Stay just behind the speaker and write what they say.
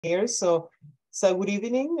here. So good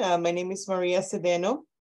evening. My name is Maria Cedeno,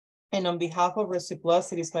 and on behalf of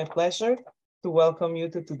Respiplus, it is my pleasure to welcome you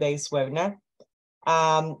to today's webinar.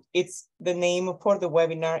 It's the name for the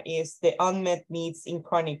webinar is the Unmet Needs in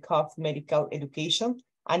Chronic Cough Medical Education,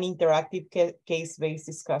 an interactive case-based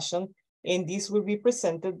discussion. And this will be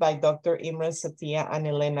presented by Dr. Imran Satya and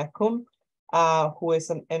Elena Kum, who is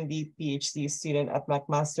an MD PhD student at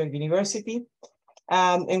McMaster University.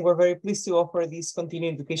 And we're very pleased to offer this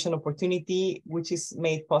continuing education opportunity, which is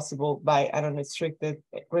made possible by an unrestricted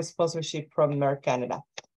sponsorship from Merck Canada.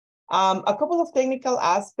 A couple of technical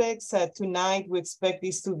aspects. Tonight, we expect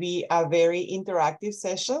this to be a very interactive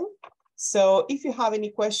session. So if you have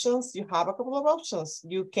any questions, you have a couple of options.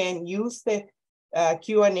 You can use the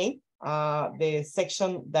Q&A, the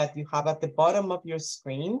section that you have at the bottom of your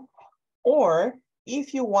screen. Or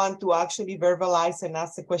if you want to actually verbalize and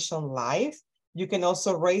ask the question live, you can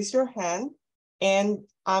also raise your hand, and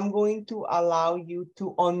I'm going to allow you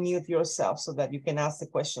to unmute yourself so that you can ask the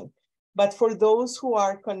question. But for those who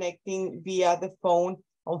are connecting via the phone,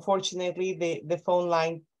 unfortunately, the phone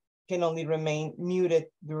line can only remain muted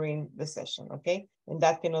during the session, okay? And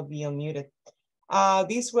that cannot be unmuted.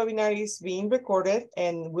 This webinar is being recorded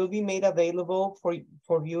and will be made available for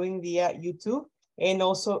viewing via YouTube and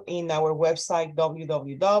also in our website,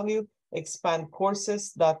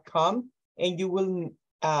 www.expandcourses.com. And you will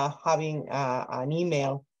having an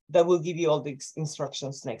email that will give you all the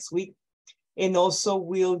instructions next week. And also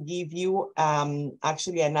we'll give you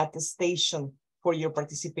actually an attestation for your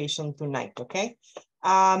participation tonight, okay?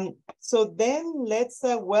 So then let's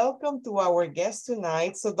welcome to our guest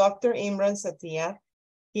tonight. So Dr. Imran Satya,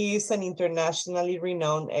 he is an internationally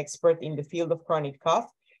renowned expert in the field of chronic cough.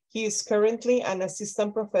 He is currently an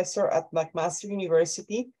assistant professor at McMaster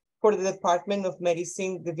University for the Department of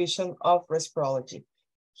Medicine Division of Respirology.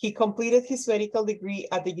 He completed his medical degree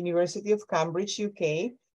at the University of Cambridge,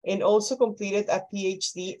 UK, and also completed a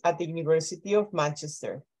PhD at the University of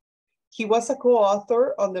Manchester. He was a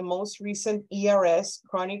co-author on the most recent ERS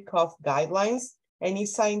chronic cough guidelines and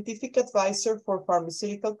is scientific advisor for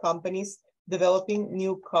pharmaceutical companies developing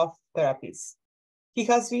new cough therapies. He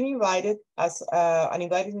has been invited as an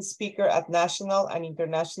invited speaker at national and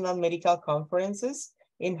international medical conferences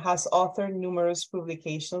and has authored numerous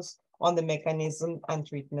publications on the mechanism and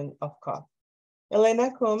treatment of cough.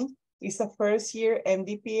 Elena Kum is a first-year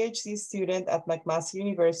MD PhD student at McMaster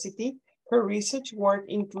University. Her research work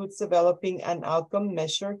includes developing an outcome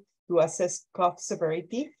measure to assess cough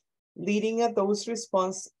severity, leading a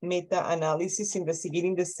dose-response meta-analysis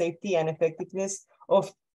investigating the safety and effectiveness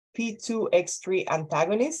of P2X3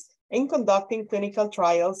 antagonists, and conducting clinical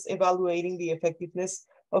trials evaluating the effectiveness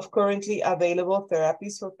of currently available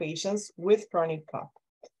therapies for patients with chronic cough.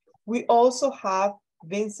 We also have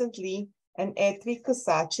Vincent Lee and Etri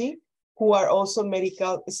Kosachi, who are also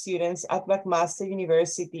medical students at McMaster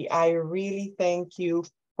University. I really thank you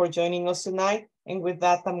for joining us tonight. And with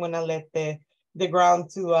that, I'm gonna let the ground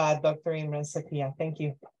to Dr. Imran Satya. Thank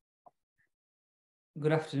you.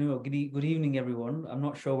 Good afternoon or good evening, everyone. I'm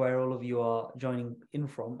not sure where all of you are joining in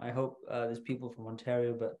from. I hope there's people from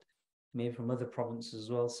Ontario, but maybe from other provinces as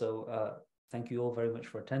well. So thank you all very much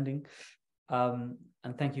for attending. And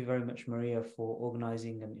thank you very much, Maria, for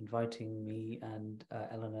organizing and inviting me and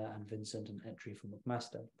Eleanor and Vincent and Etri from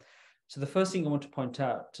McMaster. So the first thing I want to point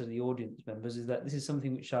out to the audience members is that this is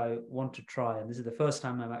something which I want to try, and this is the first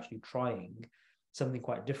time I'm actually trying something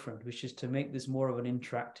quite different, which is to make this more of an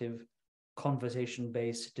interactive,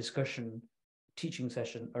 conversation-based discussion teaching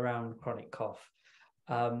session around chronic cough.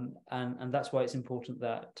 And that's why it's important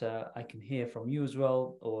that I can hear from you as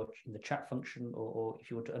well, or in the chat function, or if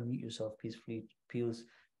you want to unmute yourself, please feel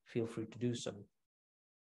free to do so.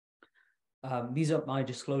 These are my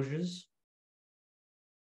disclosures.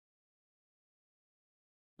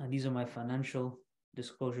 And these are my financial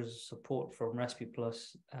disclosures, support from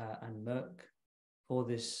Respiplus and Merck for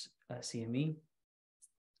this CME.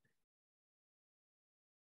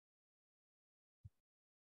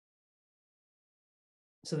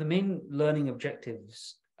 So the main learning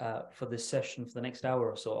objectives for this session for the next hour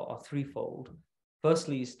or so are threefold.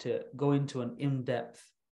 Firstly is to go into an in-depth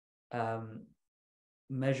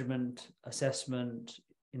measurement, assessment,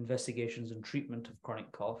 investigations and treatment of chronic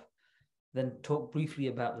cough. Then talk briefly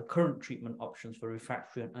about the current treatment options for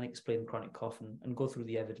refractory and unexplained chronic cough and go through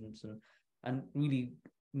the evidence and really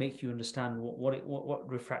make you understand what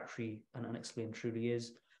refractory and unexplained truly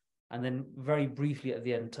is. And then very briefly at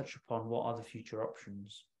the end, touch upon what are the future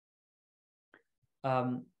options.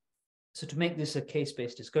 So to make this a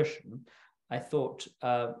case-based discussion, I thought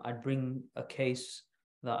I'd bring a case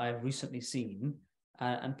that I've recently seen,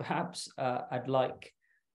 and perhaps I'd like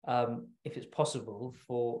if it's possible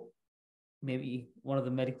for maybe one of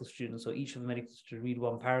the medical students or each of the medical students to read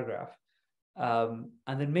one paragraph. And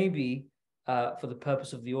then maybe for the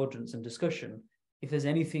purpose of the audience and discussion, if there's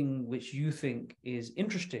anything which you think is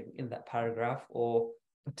interesting in that paragraph or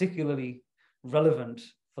particularly relevant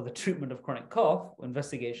for the treatment of chronic cough or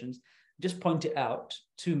investigations, just point it out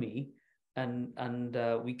to me, and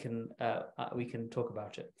we can talk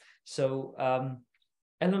about it. So,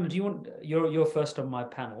 Eleanor, do you want you're first on my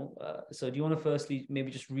panel? So, do you want to firstly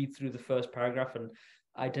maybe just read through the first paragraph and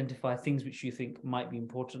identify things which you think might be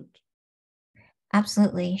important?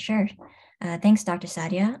 Absolutely, sure. Thanks, Dr.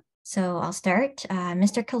 Sadia. So I'll start.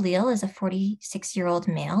 Mr. Khalil is a 46-year-old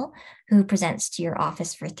male who presents to your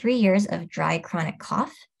office for 3 years of dry chronic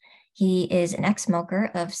cough. He is an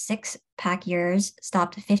ex-smoker of 6 pack years,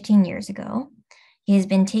 stopped 15 years ago. He has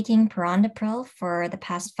been taking pyrrondapril for the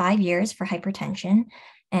past 5 years for hypertension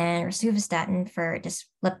and rosuvastatin for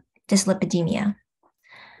dyslipidemia.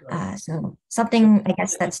 So something, I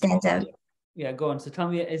guess, that stands out. Yeah, go on. So tell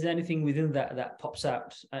me, is there anything within that pops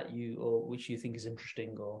out at you or which you think is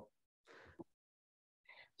interesting? Or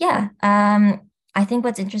yeah, I think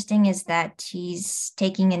what's interesting is that he's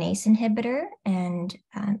taking an ACE inhibitor, and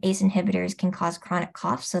ACE inhibitors can cause chronic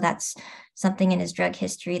cough. So that's something in his drug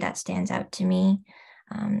history that stands out to me.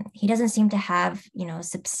 He doesn't seem to have,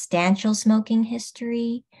 substantial smoking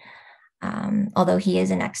history, although he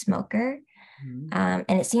is an ex-smoker.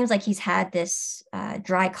 And it seems like he's had this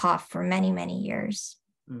dry cough for many, many years.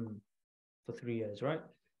 For 3 years, right?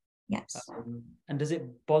 Yes. And does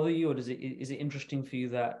it bother you, or is it interesting for you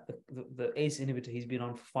that the ACE inhibitor he's been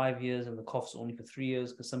on for 5 years and the cough's only for 3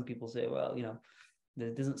 years? Because some people say, well,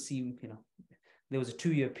 there doesn't seem, there was a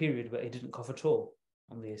 2-year period where he didn't cough at all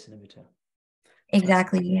on the ACE inhibitor.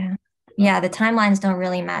 Exactly. Yeah. Yeah. The timelines don't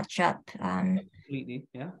really match up. Completely.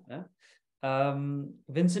 Yeah.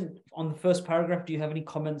 Vincent, on the first paragraph, do you have any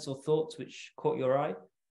comments or thoughts which caught your eye?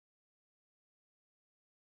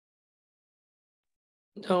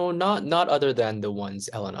 No, not other than the ones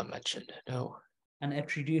Elena mentioned. No. And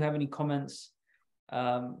Etri, do you have any comments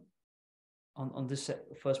on this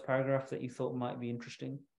first paragraph that you thought might be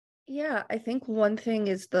interesting? Yeah, I think one thing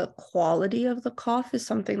is the quality of the cough is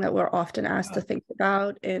something that we're often asked to think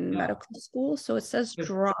about in medical school. So it says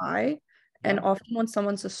dry, and often when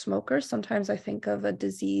someone's a smoker, sometimes I think of a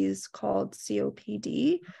disease called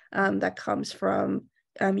COPD that comes from,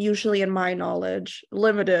 usually in my knowledge,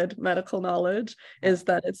 limited medical knowledge, is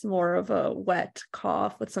that it's more of a wet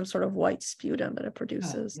cough with some sort of white sputum that it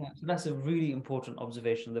produces. Yeah. So that's a really important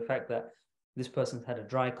observation, the fact that this person's had a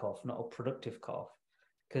dry cough, not a productive cough.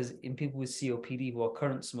 Because in people with COPD who are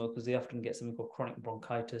current smokers, they often get something called chronic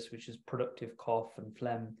bronchitis, which is productive cough and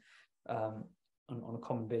phlegm on a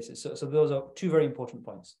common basis. So those are 2 very important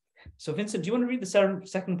points. So Vincent, do you want to read the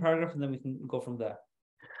second paragraph and then we can go from there?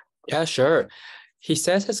 Yeah, sure. He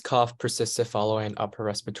says his cough persisted following an upper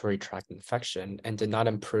respiratory tract infection and did not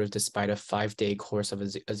improve despite a 5-day course of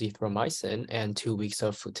azithromycin and 2 weeks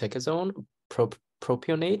of fluticasone,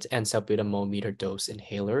 propionate, and salbutamol meter dose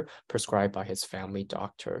inhaler prescribed by his family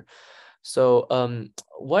doctor. So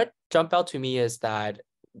what jumped out to me is that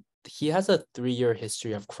he has a 3-year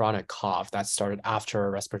history of chronic cough that started after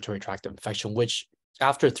a respiratory tract infection, which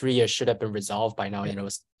after 3 years should have been resolved by now,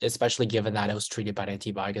 especially given that it was treated by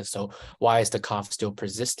antibiotics. So why is the cough still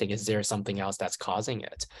persisting? Is there something else that's causing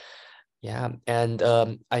it? Yeah. And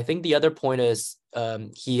I think the other point is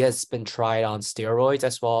he has been tried on steroids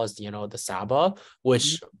as well as, the SABA,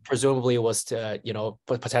 which presumably was to,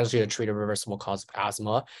 potentially to treat a reversible cause of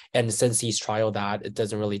asthma. And since he's trialed that, it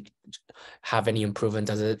doesn't really have any improvement.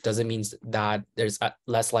 Does it mean that there's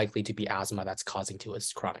less likely to be asthma that's causing to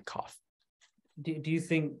his chronic cough? Do you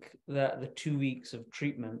think that the 2 weeks of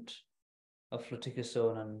treatment of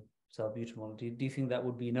fluticasone and salbutamol, do you think that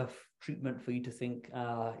would be enough treatment for you to think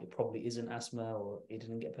it probably isn't asthma or it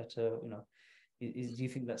didn't get better? Do you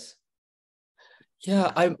think that's?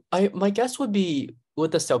 Yeah, my guess would be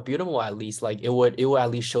with the salbutamol at least, like it would at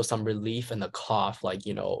least show some relief in the cough, like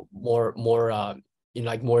more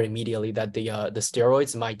more immediately. That the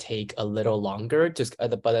steroids might take a little longer. Just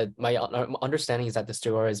but my understanding is that the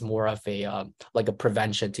steroid is more of a like a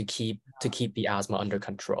prevention to keep the asthma under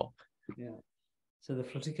control. Yeah. So the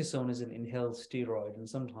fluticasone is an inhaled steroid, and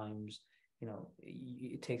sometimes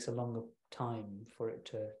it takes a longer time for it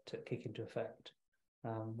to kick into effect.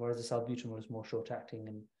 Whereas the salbutamol is more short acting,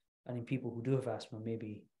 and in people who do have asthma,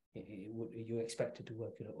 maybe you expect it to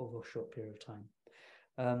work over a short period of time.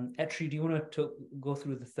 Etri, do you want to go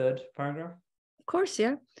through the third paragraph? Of course,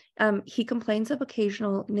 yeah. He complains of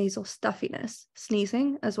occasional nasal stuffiness,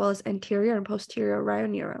 sneezing, as well as anterior and posterior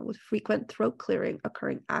rhinorrhea with frequent throat clearing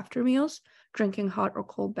occurring after meals, drinking hot or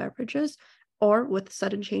cold beverages, or with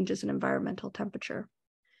sudden changes in environmental temperature.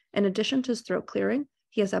 In addition to his throat clearing,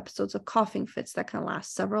 he has episodes of coughing fits that can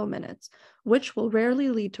last several minutes, which will rarely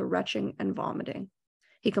lead to retching and vomiting.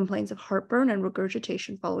 He complains of heartburn and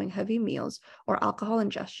regurgitation following heavy meals or alcohol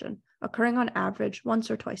ingestion, occurring on average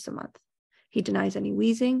once or twice a month. He denies any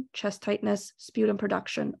wheezing, chest tightness, sputum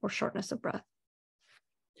production, or shortness of breath.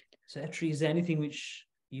 So, Etri, is there anything which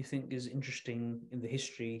you think is interesting in the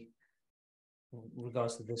history in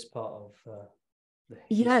regards to this part of the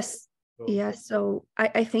history? Yes. Yeah, so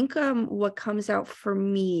I think what comes out for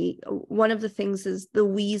me, one of the things is the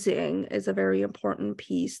wheezing is a very important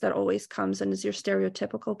piece that always comes and is your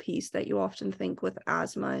stereotypical piece that you often think with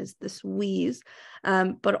asthma is this wheeze,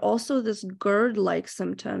 but also this GERD-like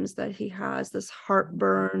symptoms that he has, this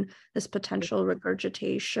heartburn, this potential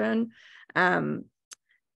regurgitation, and,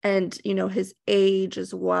 you know, his age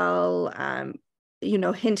as well. You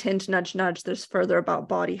know, hint, hint, nudge, nudge, there's further about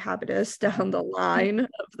body habitus down the line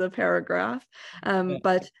of the paragraph.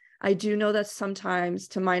 But I do know that sometimes,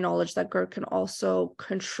 to my knowledge, that GERD can also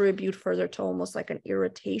contribute further to almost like an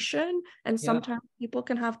irritation. And sometimes people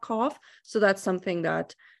can have cough. So that's something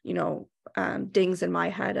that, you know, dings in my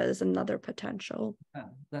head as another potential.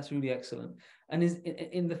 That's really excellent. And is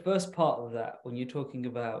in the first part of that, when you're talking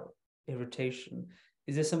about irritation,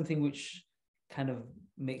 is there something which kind of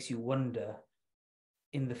makes you wonder?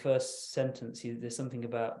 In the first sentence, there's something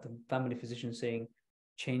about the family physician saying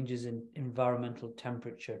changes in environmental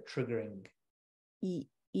temperature triggering.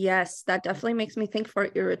 Yes, that definitely makes me think for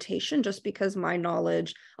irritation, just because my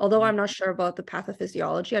knowledge, although I'm not sure about the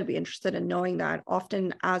pathophysiology, I'd be interested in knowing that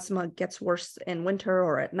often asthma gets worse in winter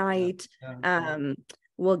or at night.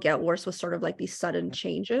 Will get worse with sort of like these sudden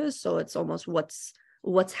changes. So it's almost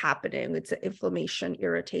what's happening. It's an inflammation,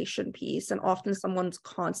 irritation piece. And often someone's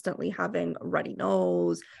constantly having a runny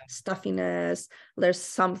nose, stuffiness. There's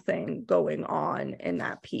something going on in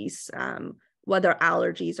that piece. Whether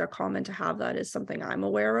allergies are common to have that is something I'm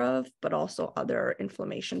aware of, but also other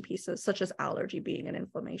inflammation pieces, such as allergy being an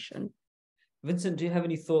inflammation. Vincent, do you have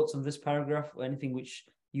any thoughts on this paragraph or anything which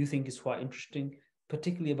you think is quite interesting,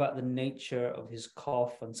 particularly about the nature of his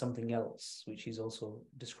cough and something else, which he's also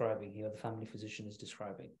describing here, the family physician is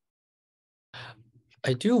describing?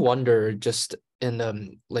 I do wonder, just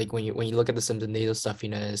in like when you look at the symptoms, nasal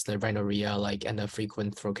stuffiness, the rhinorrhea, like, and the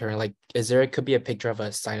frequent throat clearing, like, it could be a picture of a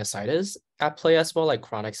sinusitis at play as well, like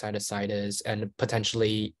chronic sinusitis, and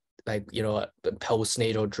potentially like, you know, a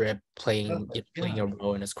postnatal drip playing a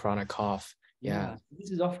role in his chronic cough. Yeah.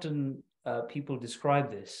 This is often people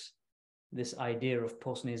describe this idea of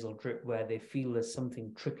postnasal drip where they feel there's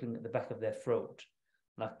something trickling at the back of their throat,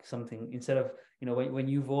 like something, instead of, you know, when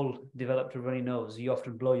you've all developed a runny nose, you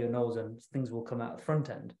often blow your nose and things will come out the front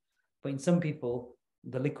end. But in some people,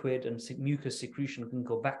 the liquid and mucus secretion can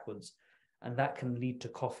go backwards, and that can lead to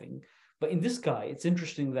coughing. But in this guy, it's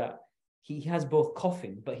interesting that he has both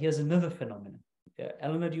coughing, but he has another phenomenon.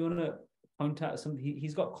 Eleanor, do you want to point out something?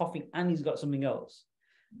 He's got coughing and he's got something else.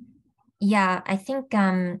 Yeah, I think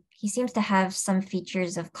he seems to have some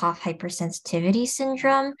features of cough hypersensitivity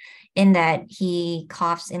syndrome, in that he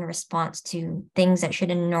coughs in response to things that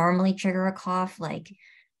shouldn't normally trigger a cough, like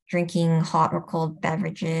drinking hot or cold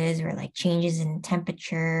beverages or like changes in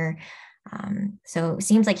temperature. So it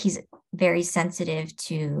seems like he's very sensitive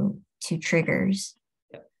to triggers.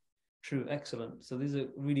 Yeah, true, excellent. So these are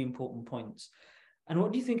really important points. And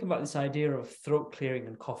what do you think about this idea of throat clearing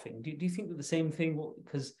and coughing? Do you think that the same thing?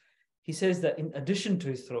 Because he says that in addition to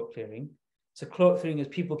his throat clearing, so throat clearing is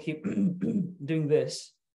people keep doing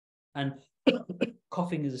this, and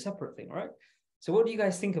coughing is a separate thing, right? So what do you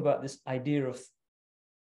guys think about this idea of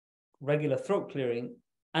regular throat clearing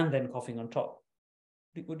and then coughing on top?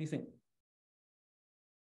 What do you think?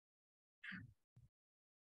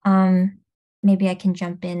 Maybe I can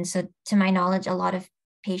jump in. So to my knowledge, a lot of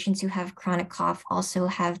patients who have chronic cough also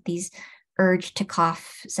have these urge to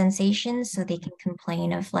cough sensations. So they can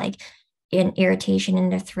complain of like an irritation in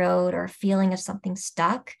their throat or a feeling of something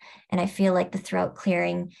stuck. And I feel like the throat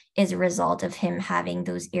clearing is a result of him having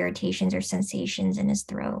those irritations or sensations in his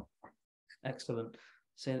throat. Excellent.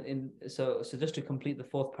 So just to complete the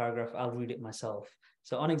fourth paragraph, I'll read it myself.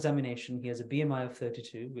 So on examination, he has a BMI of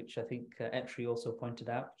 32, which I think Etri also pointed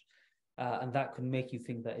out, and that could make you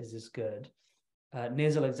think that is this GERD.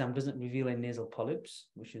 Nasal exam doesn't reveal any nasal polyps,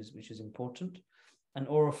 which is important. An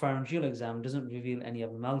oropharyngeal exam doesn't reveal any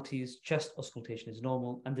abnormalities. Chest auscultation is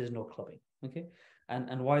normal, and there's no clubbing. Okay,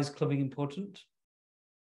 and why is clubbing important?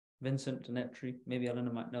 Vincent and Etri, maybe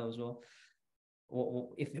Elena might know as well.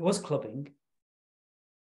 If it was clubbing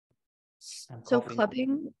and So coughing.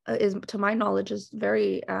 clubbing is, to my knowledge, is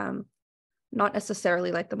very not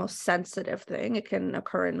necessarily like the most sensitive thing. It can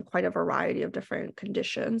occur in quite a variety of different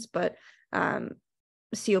conditions, but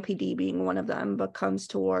COPD being one of them, but comes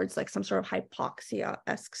towards like some sort of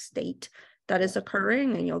hypoxia-esque state that is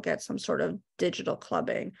occurring, and you'll get some sort of digital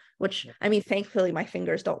clubbing, which, I mean, thankfully my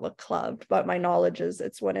fingers don't look clubbed, but my knowledge is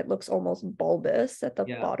it's when it looks almost bulbous at the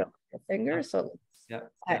bottom of the finger, so it's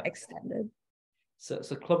extended. So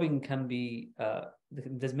clubbing can be,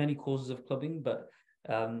 there's many causes of clubbing, but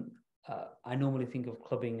I normally think of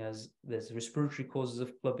clubbing as there's respiratory causes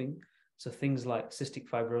of clubbing. So things like cystic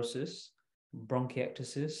fibrosis,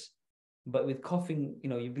 bronchiectasis, but with coughing, you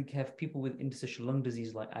know, you have people with interstitial lung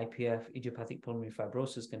disease like IPF, idiopathic pulmonary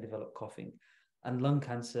fibrosis can develop coughing, and lung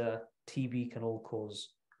cancer, TB can all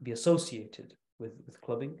be associated with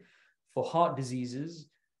clubbing. For heart diseases,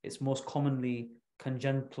 it's most commonly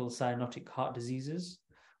congenital cyanotic heart diseases,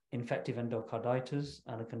 infective endocarditis,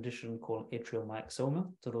 and a condition called atrial myxoma.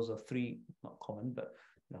 So those are three, not common, but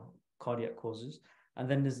cardiac causes. And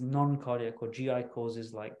then there's non-cardiac or GI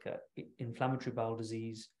causes like inflammatory bowel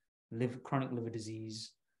disease, chronic liver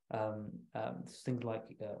disease, things like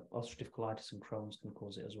ulcerative colitis and Crohn's can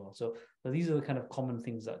cause it as well. So these are the kind of common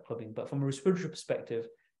things that clubbing. But from a respiratory perspective,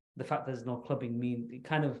 the fact there's no clubbing means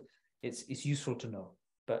it's useful to know.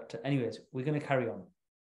 But anyways, we're going to carry on.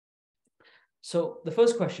 So the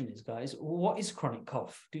first question is, guys, what is chronic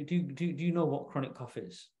cough? Do you know what chronic cough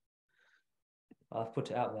is? I've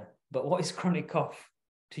put it out there. But what is chronic cough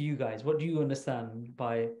to you guys? What do you understand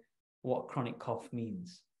by what chronic cough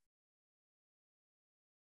means?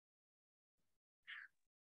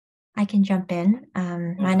 I can jump in.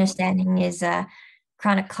 My understanding is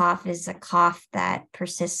chronic cough is a cough that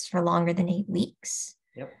persists for longer than 8 weeks.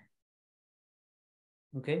 Yep.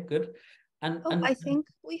 Okay, good. And I think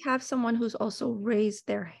we have someone who's also raised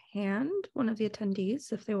their hand, one of the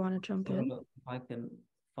attendees, if they want to jump in. I can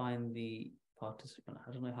find the participant.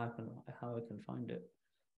 I don't know how I can find it.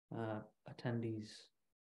 Attendees.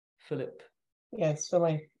 Philip. Yes,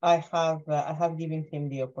 Philip. I have given him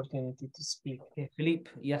the opportunity to speak. Okay, Philippe,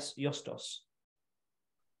 yes, Yostos.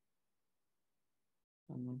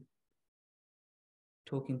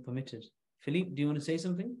 Talking permitted. Philippe, do you want to say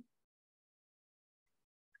something?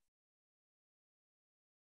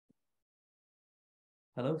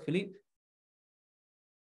 Hello, Philippe.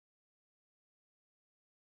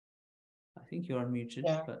 I think you're unmuted.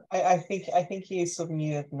 Yeah, but I think he is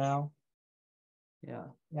unmuted now. Yeah.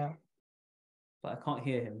 Yeah. But I can't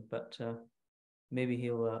hear him. But maybe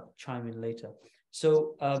he'll chime in later.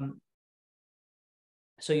 So,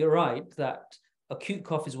 so you're right that acute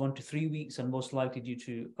cough is 1 to 3 weeks and most likely due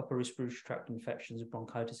to upper respiratory tract infections,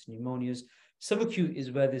 bronchitis, and pneumonias. Subacute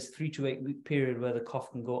is where there's 3 to 8 week period where the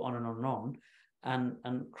cough can go on and on and on.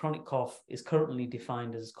 And chronic cough is currently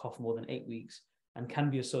defined as cough more than 8 weeks and can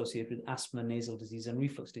be associated with asthma, nasal disease, and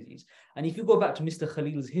reflux disease. And if you go back to Mr.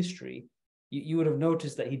 Khalil's history, you would have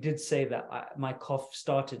noticed that he did say that my cough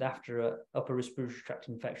started after an upper respiratory tract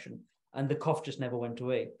infection, and the cough just never went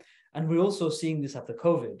away. And we're also seeing this after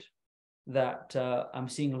COVID, that I'm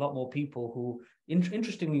seeing a lot more people who,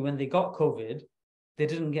 interestingly, when they got COVID, they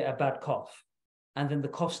didn't get a bad cough. And then the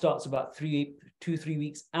cough starts about 2-3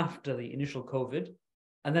 weeks after the initial COVID,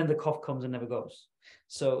 and then the cough comes and never goes.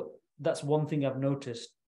 So that's one thing I've noticed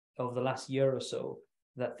over the last year or so,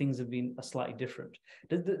 that things have been slightly different.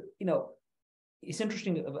 It's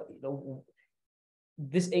interesting about,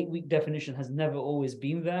 this 8-week definition has never always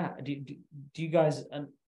been there. Do you guys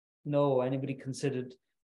know, or anybody considered,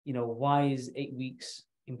 why is 8 weeks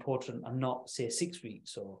important and not, say, 6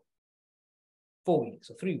 weeks or 4 weeks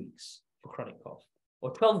or 3 weeks for chronic cough,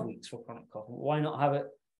 or 12 weeks for chronic cough? Why not have it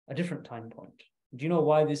a different time point? Do you know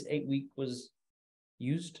why this 8-week was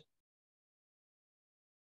used?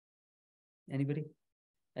 Anybody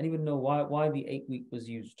know why the 8-week was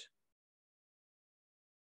used?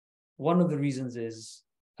 One of the reasons is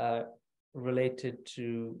related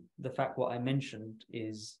to the fact what I mentioned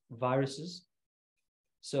is viruses.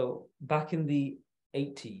 So back in the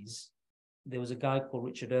 80s, there was a guy called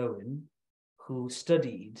Richard Irwin who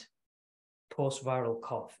studied post-viral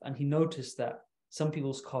cough, and he noticed that some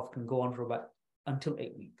people's cough can go on for until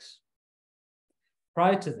 8 weeks.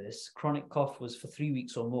 Prior to this, chronic cough was for 3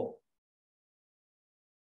 weeks or more,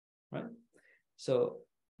 right? So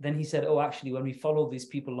then he said, actually, when we follow these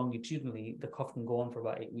people longitudinally, the cough can go on for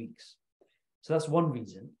about 8 weeks. So that's one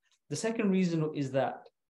reason. The second reason is that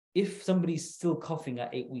if somebody's still coughing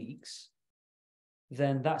at 8 weeks,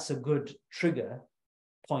 then that's a good trigger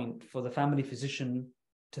point for the family physician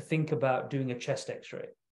to think about doing a chest x-ray,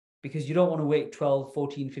 because you don't want to wait 12,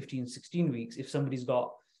 14, 15, 16 weeks if somebody's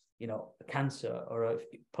got, you know, a cancer or a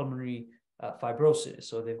pulmonary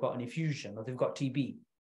fibrosis, or they've got an effusion, or they've got TB.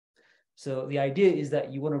 So the idea is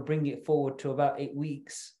that you want to bring it forward to about 8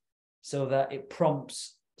 weeks so that it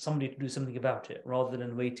prompts somebody to do something about it rather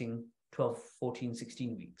than waiting 12, 14,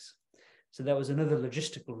 16 weeks. So that was another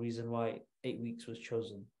logistical reason why 8 weeks was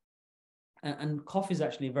chosen. And cough is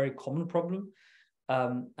actually a very common problem.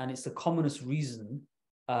 And it's the commonest reason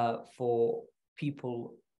for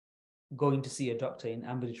people going to see a doctor in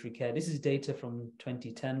ambulatory care. This is data from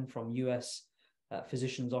 2010 from US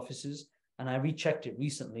physicians' offices. And I rechecked it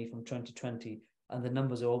recently from 2020, and the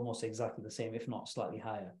numbers are almost exactly the same, if not slightly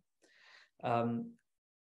higher.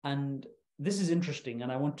 And this is interesting,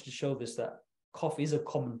 and I wanted to show this, that cough is a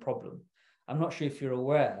common problem. I'm not sure if you're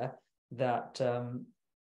aware that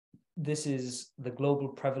this is the global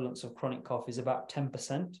prevalence of chronic cough is about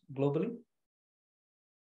 10% globally.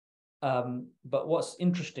 But what's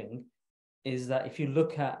interesting is that if you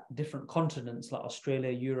look at different continents like Australia,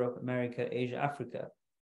 Europe, America, Asia, Africa,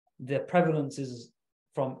 the prevalence is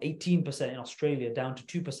from 18% in Australia down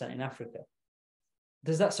to 2% in Africa.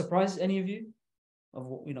 Does that surprise any of you?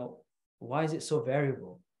 Of, you know, why is it so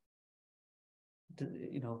variable?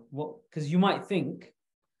 You know, what? Because you might think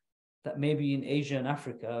that maybe in Asia and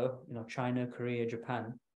Africa, you know, China, Korea,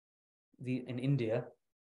 Japan, in India,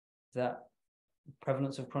 that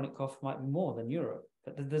prevalence of chronic cough might be more than Europe.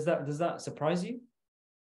 But does that surprise you?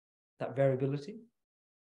 That variability?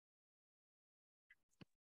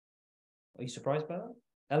 Are you surprised by that?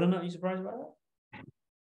 Eleanor, are you surprised by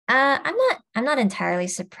that? I'm not entirely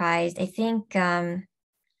surprised. I think I'm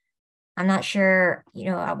not sure, you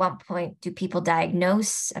know, at what point do people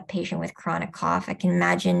diagnose a patient with chronic cough? I can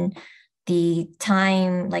imagine the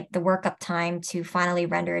time, like the workup time to finally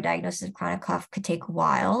render a diagnosis of chronic cough could take a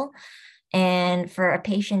while. And for a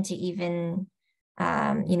patient to even,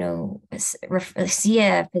 you know, see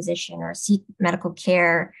a physician or seek medical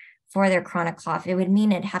care for their chronic cough, it would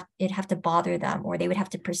mean it'd have to bother them, or they would have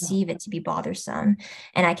to perceive it to be bothersome.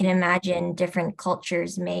 And I can imagine different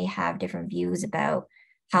cultures may have different views about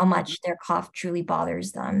how much their cough truly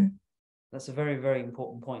bothers them. That's a very, very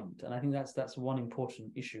important point. And I think that's one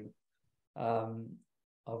important issue of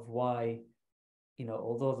why, you know,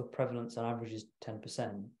 although the prevalence on average is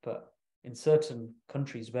 10%, but in certain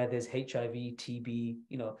countries where there's HIV, TB,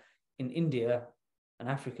 you know, in India and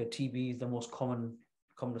Africa, TB is the most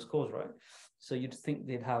commonest cause, right? So you'd think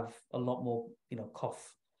they'd have a lot more, you know,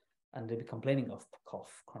 cough, and they'd be complaining of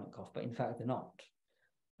cough, chronic cough, but in fact they're not.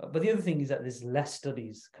 But the other thing is that there's less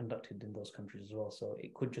studies conducted in those countries as well. So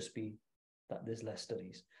it could just be that there's less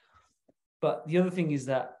studies. But the other thing is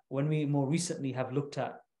that when we more recently have looked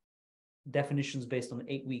at definitions based on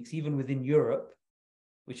 8 weeks, even within Europe,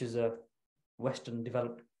 which is a Western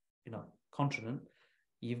developed, you know, continent,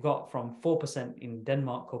 you've got from 4% in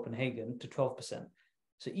Denmark, Copenhagen to 12%.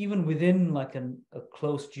 So even within like a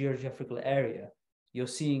close geographical area, you're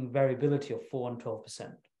seeing variability of 4 and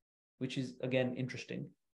 12%, which is again interesting.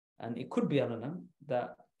 And it could be, I don't know,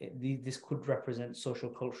 that this could represent social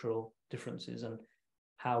cultural differences and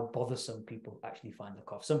how bothersome people actually find the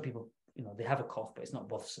cough. Some people, you know, they have a cough, but it's not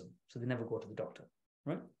bothersome, so they never go to the doctor,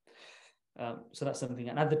 right? So that's something.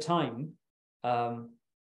 And at the time,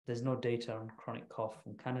 there's no data on chronic cough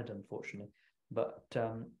from Canada, unfortunately, but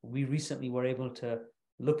we recently were able to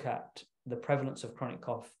look at the prevalence of chronic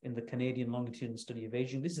cough in the Canadian longitudinal study of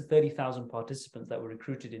aging. This is 30,000 participants that were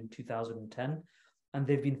recruited in 2010, and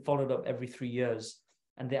they've been followed up every 3 years.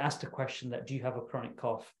 And they asked a question that, do you have a chronic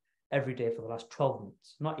cough every day for the last 12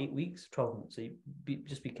 months? Not 8 weeks, 12 months. So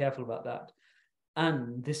just be careful about that.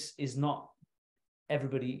 And this is not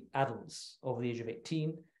everybody adults over the age of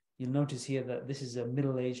 18. You'll notice here that this is a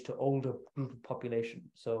middle-aged to older group of population.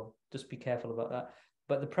 So just be careful about that.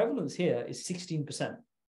 But the prevalence here is 16%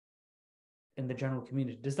 in the general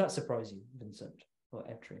community. Does that surprise you, Vincent or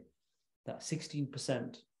Etri? That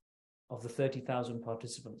 16% of the 30,000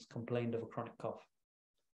 participants complained of a chronic cough.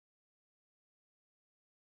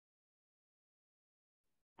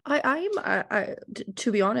 I'm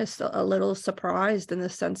to be honest, a little surprised in the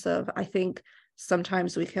sense of, I think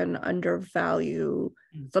sometimes we can undervalue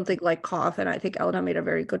something like cough. And I think Elena made a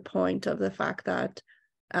very good point of the fact that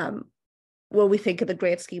when we think of the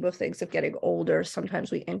great scheme of things of getting older,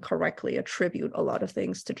 sometimes we incorrectly attribute a lot of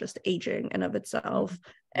things to just aging in of itself,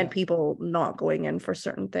 and people not going in for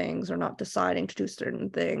certain things or not deciding to do certain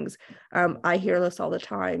things. I hear this all the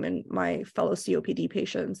time, and my fellow COPD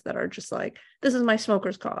patients that are just like, this is my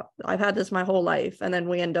smoker's cough. I've had this my whole life. And then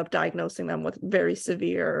we end up diagnosing them with very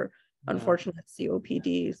severe, unfortunate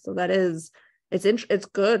COPD. So that is, it's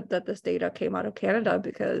good that this data came out of Canada,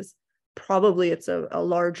 because probably it's a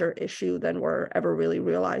larger issue than we're ever really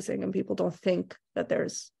realizing, and people don't think that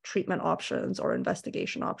there's treatment options or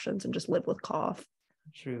investigation options and just live with cough.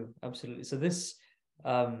 True, absolutely. So this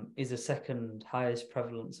is the second highest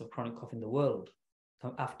prevalence of chronic cough in the world,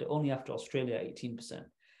 only after Australia, 18%.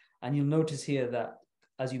 And you'll notice here that,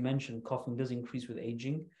 as you mentioned, coughing does increase with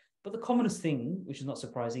aging, but the commonest thing, which is not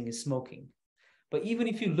surprising, is smoking. But even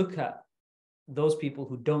if you look at those people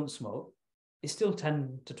who don't smoke, it's still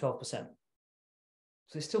 10 to 12%. So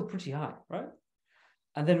it's still pretty high, right?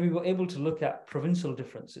 And then we were able to look at provincial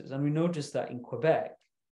differences, and we noticed that in Quebec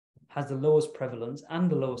has the lowest prevalence and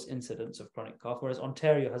the lowest incidence of chronic cough, whereas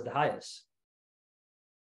Ontario has the highest.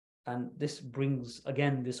 And this brings,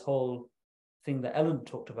 again, this whole thing that Ellen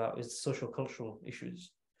talked about, is social cultural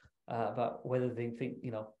issues, about whether they think,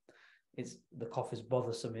 the cough is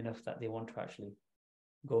bothersome enough that they want to actually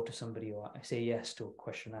go to somebody or say yes to a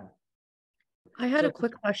questionnaire. I had a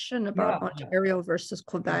quick question about Ontario versus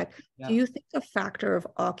Quebec. Do you think the factor of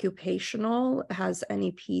occupational has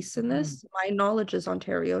any piece in this? My knowledge is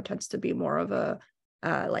Ontario tends to be more of a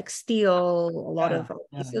like steel, a lot of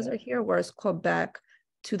pieces are here, whereas Quebec,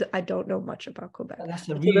 I don't know much about Quebec. That's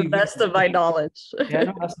to the best of my knowledge.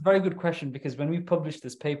 That's a very good question, because when we published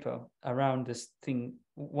this paper around this thing,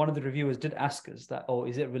 one of the reviewers did ask us that,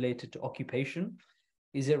 is it related to occupation?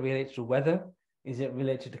 Is it related to weather? Is it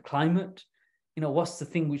related to climate? What's the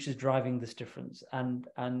thing which is driving this difference? And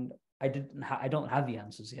I don't have the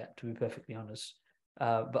answers yet, to be perfectly honest.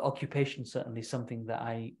 But occupation is certainly something that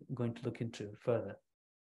I'm going to look into further.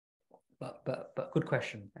 But good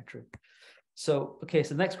question, actually. So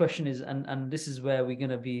the next question is, and this is where we're going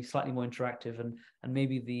to be slightly more interactive, and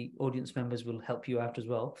maybe the audience members will help you out as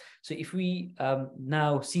well. So if we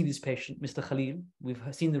now see this patient, Mr. Khalil, we've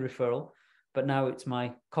seen the referral, but now it's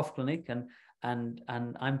my cough clinic, and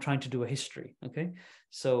I'm trying to do a history. Okay,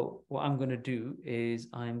 so what I'm going to do is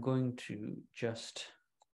I'm going to just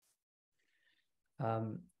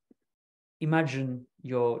imagine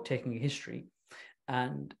you're taking a history,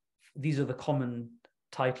 and these are the common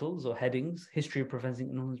titles or headings: history of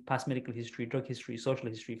preventing illness, past medical history, drug history, social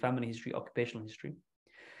history, family history, occupational history.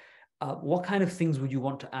 What kind of things would you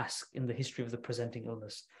want to ask in the history of the presenting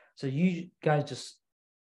illness? So you guys just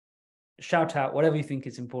shout out whatever you think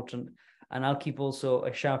is important, and I'll keep also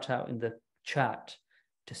a shout out in the chat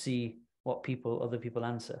to see what other people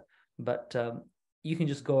answer. But you can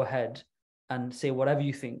just go ahead and say whatever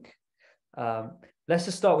you think. Let's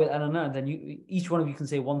just start with Elena, and then each one of you can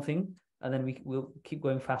say one thing, and then we'll keep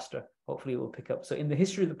going faster. Hopefully it will pick up. So in the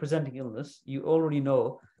history of the presenting illness, you already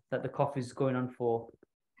know that the cough is going on for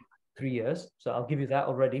 3 years. So I'll give you that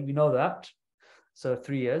already. We know that. So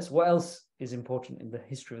 3 years. What else is important in the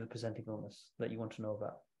history of the presenting illness that you want to know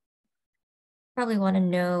about? Probably want to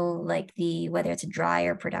know whether it's a dry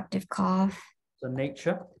or productive cough. So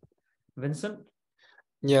nature. Vincent?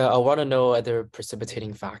 Yeah, I want to know other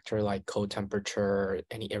precipitating factor like cold temperature,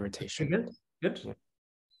 any irritation. Good. Yeah.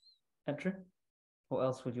 Entry. What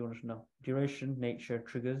else would you want to know? Duration, nature,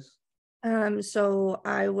 triggers. So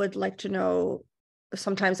I would like to know,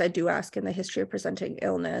 sometimes I do ask in the history of presenting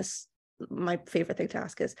illness, my favorite thing to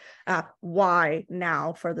ask is why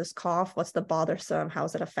now for this cough? What's the bothersome?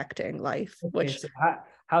 How's it affecting life? So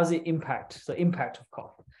how's it impact? So impact of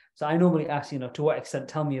cough. So I normally ask, to what extent,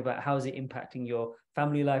 tell me about how is it impacting your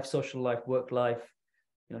family life, social life, work life.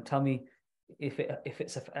 Tell me if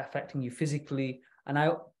it's affecting you physically. And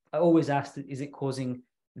I always ask, is it causing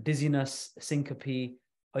dizziness, syncope?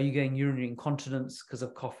 Are you getting urinary incontinence because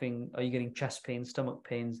of coughing? Are you getting chest pains, stomach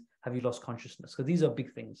pains? Have you lost consciousness? So these are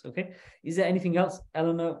big things, okay? Is there anything else,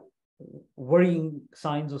 Eleanor, worrying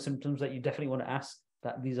signs or symptoms that you definitely want to ask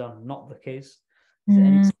that these are not the case? Is there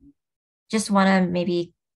any... Just want to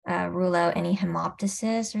maybe rule out any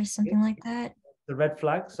hemoptysis or something like that. The red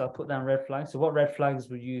flags, so I'll put down red flags. So what red flags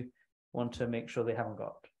would you want to make sure they haven't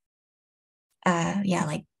got?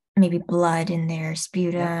 Like maybe blood in their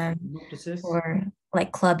sputum, or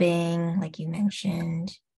like clubbing, like you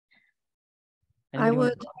mentioned. I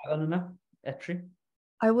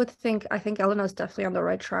think Elena's definitely on the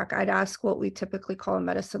right track. I'd ask what we typically call in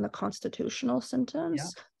medicine the constitutional symptoms.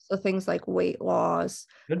 Yeah. So things like weight loss,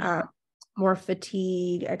 more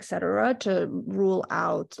fatigue, etc., to rule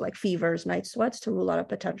out like fevers, night sweats, to rule out a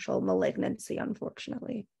potential malignancy,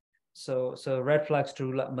 unfortunately. So red flags to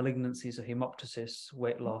rule out malignancy, so hemoptysis,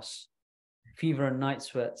 weight loss, fever and night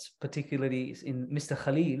sweats, particularly in Mr.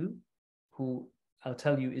 Khalil, who I'll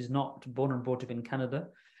tell you is not born and brought up in Canada.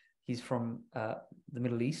 He's from the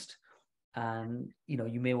Middle East, and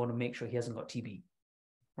you may want to make sure he hasn't got TB,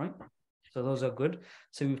 right? So those are good.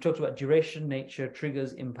 So we've talked about duration, nature,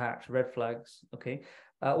 triggers, impact, red flags. Okay.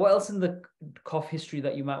 What else in the cough history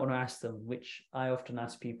that you might want to ask them, which I often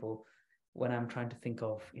ask people when I'm trying to think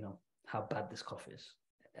of, how bad this cough is.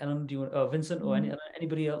 Ellen, do you want, Vincent or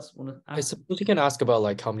anybody else want to ask? I suppose you can ask about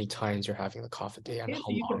like how many times you're having the cough a day and Okay, how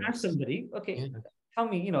so you long. can ask somebody, okay, Yeah. tell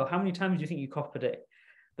me, how many times do you think you cough per day?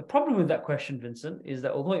 The problem with that question, Vincent, is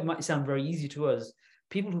that although it might sound very easy to us,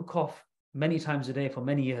 people who cough many times a day for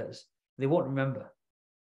many years, they won't remember.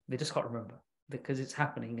 They just can't remember because it's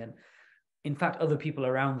happening. And in fact, other people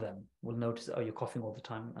around them will notice, oh, you're coughing all the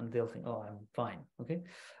time, and they'll think, oh, I'm fine. Okay.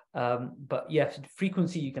 But yes,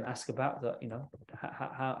 frequency you can ask about that,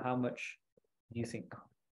 how much do you think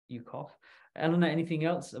you cough? Eleanor, anything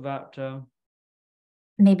else about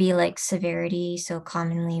maybe like severity? So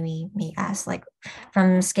commonly we may ask like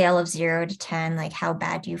from a scale of 0 to 10, like how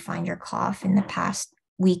bad do you find your cough in the past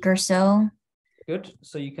week or so? Good.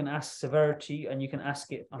 So you can ask severity, and you can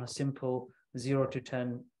ask it on a simple 0 to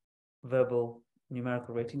 10 verbal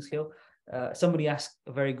numerical rating scale. Somebody asked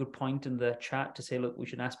a very good point in the chat to say, look, we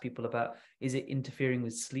should ask people about, is it interfering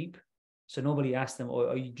with sleep? So nobody asked them,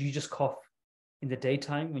 or do you just cough in the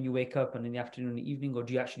daytime when you wake up, and in the afternoon and the evening, or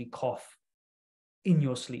do you actually cough in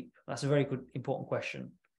your sleep? That's a very good, important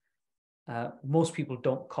question. Most people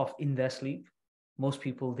don't cough in their sleep. Most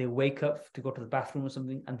people, they wake up to go to the bathroom or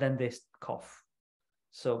something, and then they cough.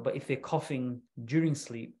 So, but if they're coughing during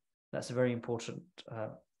sleep, that's a very important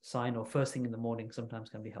sign, or first thing in the morning sometimes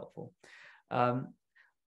can be helpful.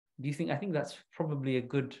 Do you think, I think that's probably a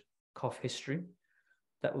good cough history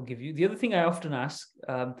that will give you. The other thing I often ask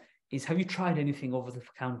is, have you tried anything over the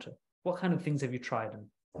counter? What kind of things have you tried? And,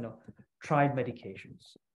 tried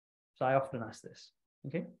medications. So I often ask this,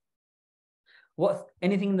 okay?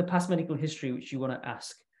 Anything in the past medical history which you want to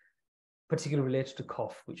ask, particularly related to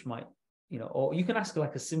cough, which might, or you can ask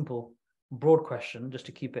like a simple, broad question just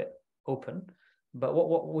to keep it open. But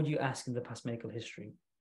what would you ask in the past medical history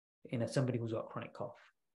in somebody who's got chronic cough?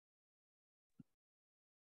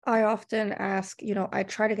 I often ask, I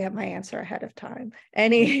try to get my answer ahead of time.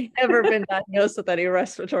 Any ever been diagnosed with any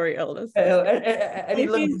respiratory illness? Any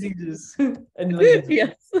lung diseases? Any lung diseases?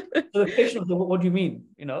 Yes. So the patient, what do you mean?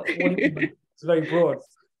 What do you mean? It's very broad.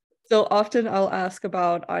 So often I'll ask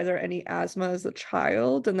about either any asthma as a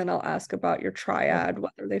child, and then I'll ask about your triad,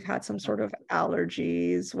 whether they've had some sort of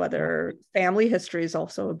allergies, whether family history is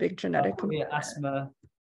also a big genetic component. Yeah, asthma,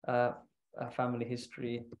 family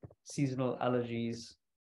history, seasonal allergies.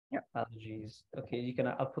 Yep. Allergies. Okay,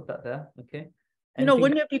 I'll put that there. Okay.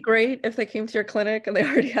 Wouldn't it be great if they came to your clinic and they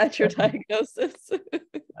already had your diagnosis?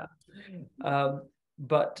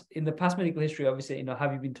 But in the past medical history, obviously,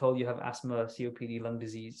 have you been told you have asthma, COPD, lung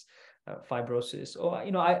disease, fibrosis? Or,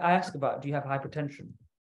 I ask about, do you have hypertension?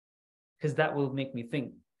 Because that will make me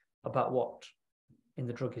think about what in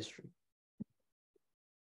the drug history.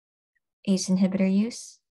 ACE inhibitor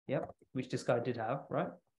use. Yep, which this guy did have, right?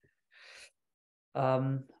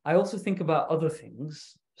 I also think about other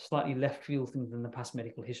things, slightly left field things in the past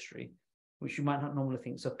medical history, which you might not normally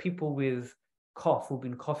think. So people with cough who've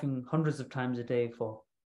been coughing hundreds of times a day for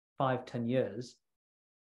 5-10 years,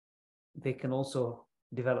 they can also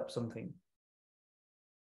develop something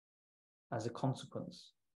as a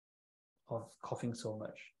consequence of coughing so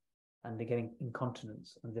much, and they're getting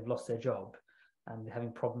incontinence, and they've lost their job, and they're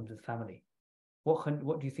having problems with family. What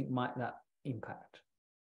do you think might that impact?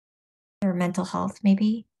 Or mental health,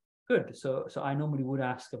 maybe. Good. So I normally would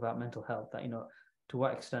ask about mental health. That to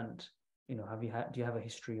what extent do you have a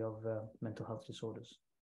history of mental health disorders?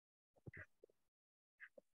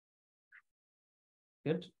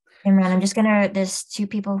 Good. Imran, there's two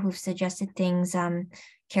people who've suggested things.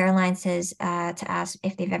 Caroline says to ask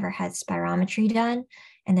if they've ever had spirometry done,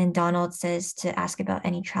 and then Donald says to ask about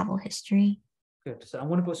any travel history. Good. So I'm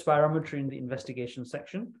going to put spirometry in the investigation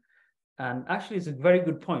section. And actually, it's a very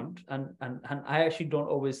good point. And I actually don't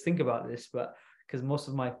always think about this, but because most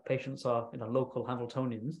of my patients are local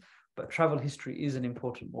Hamiltonians, but travel history is an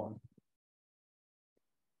important one.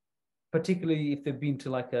 Particularly if they've been to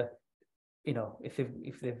like a, if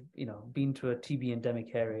they've been to a TB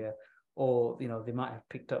endemic area, or they might have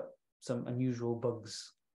picked up some unusual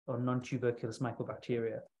bugs or non-tuberculous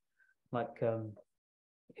mycobacteria, like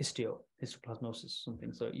histoplasmosis,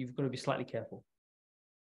 something. So you've got to be slightly careful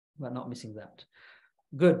about not missing that.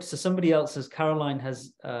 Good. So somebody else, as Caroline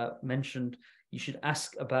has mentioned, you should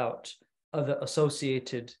ask about other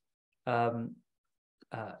associated, in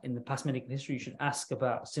the past medical history, you should ask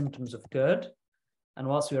about symptoms of GERD. And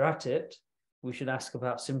whilst we're at it, we should ask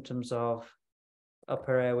about symptoms of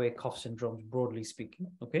upper airway cough syndromes, broadly speaking,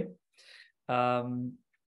 okay?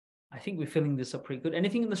 I think we're filling this up pretty good.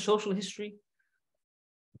 Anything in the social history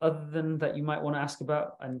other than that you might want to ask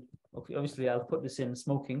about? And obviously I'll put this in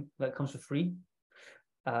smoking, that comes for free.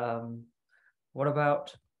 What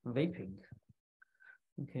about vaping?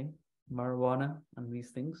 Okay, marijuana and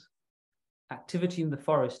these things. Activity in the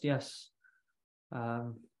forest, yes.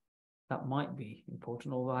 That might be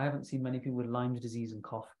important, although I haven't seen many people with Lyme disease and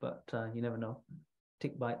cough, but you never know.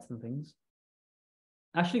 Tick bites and things.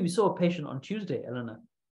 Actually, we saw a patient on Tuesday, Eleanor,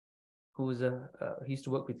 who was he used to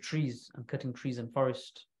work with trees and cutting trees in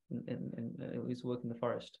forest. He used to work in the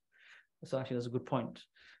forest. So actually, that's a good point.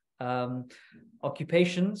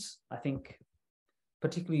 Occupations, I think,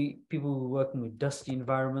 particularly people who are working with dusty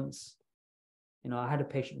environments. You know, I had a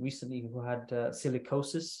patient recently who had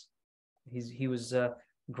silicosis. He was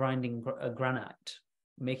grinding granite,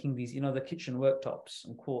 making these, you know, the kitchen worktops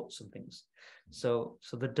and quartz and things. So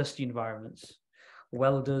the dusty environments,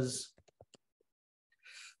 welders.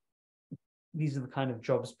 These are the kind of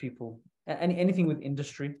jobs people, anything with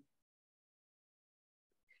industry.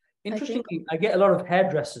 Interestingly, I get a lot of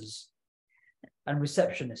hairdressers and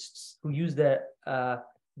receptionists who use their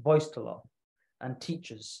voice a lot, and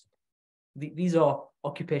teachers. These are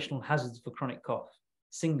occupational hazards for chronic cough.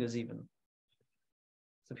 Singers even.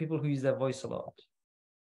 So people who use their voice a lot.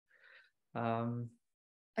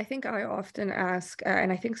 I think I often ask,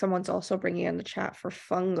 and I think someone's also bringing in the chat for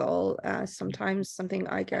fungal. Sometimes something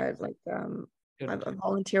I get, like I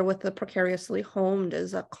volunteer with the precariously homed,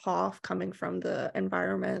 is a cough coming from the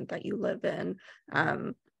environment that you live in,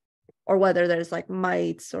 or whether there's like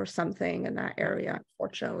mites or something in that area,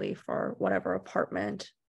 unfortunately, for whatever apartment.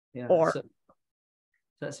 Yeah, or so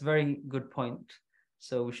that's a very good point.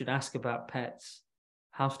 So we should ask about pets,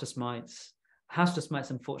 house dust mites. House dust mites,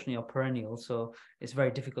 unfortunately, are perennial, so it's very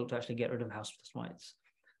difficult to actually get rid of house dust mites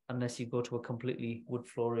unless you go to a completely wood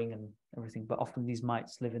flooring and everything. But often these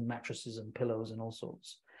mites live in mattresses and pillows and all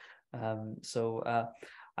sorts. So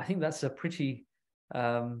I think that's a pretty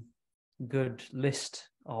good list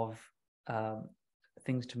of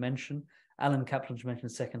things to mention. Alan Kaplan's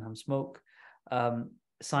mentioned secondhand smoke.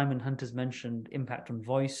 Simon Hunter's mentioned impact on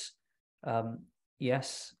voice.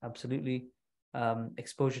 Yes, absolutely.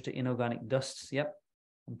 Exposure to inorganic dusts, yep,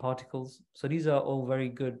 and particles. So these are all very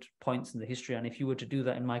good points in the history, and if you were to do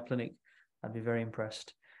that in my clinic, I'd be very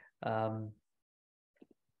impressed.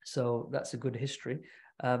 So that's a good history.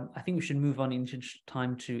 I think we should move on into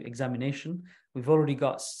time to examination. We've already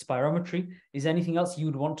got spirometry. Is there anything else you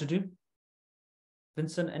would want to do?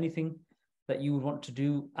 Vincent, anything that you would want to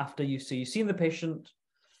do after you've seen the patient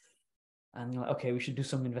and you're like, okay, we should do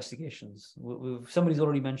some investigations. Somebody's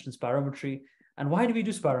already mentioned spirometry. And why do we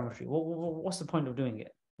do spirometry? What's the point of doing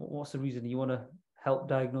it? What's the reason? You want to help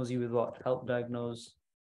diagnose you with what? Help diagnose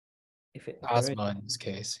if asthma in this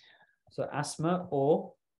case. So asthma,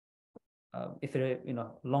 or if they're, you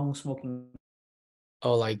know, long smoking.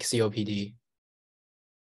 Oh, like COPD.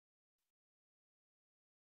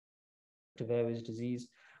 Airways disease.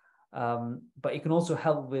 But it can also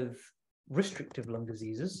help with restrictive lung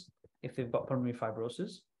diseases if they've got pulmonary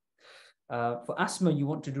fibrosis. For asthma, you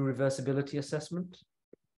want to do reversibility assessment.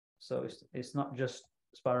 So it's not just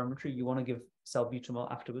spirometry. You want to give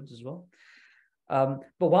salbutamol afterwards as well. But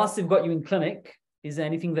whilst they've got you in clinic, is there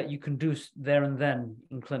anything that you can do there and then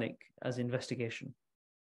in clinic as investigation?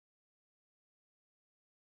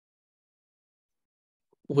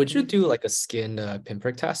 Would you do like a skin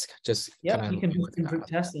pinprick test? Just yeah, you can do a pinprick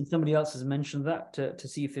test, and somebody else has mentioned that to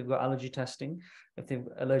see if they've got allergy testing, if they're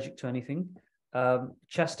allergic to anything.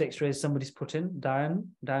 Chest X-rays somebody's put in. Diane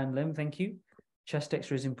Lim, thank you. Chest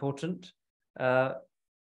X-ray is important.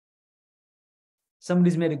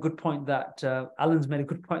 Somebody's made a good point that Alan's made a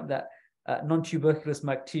good point that non-tuberculous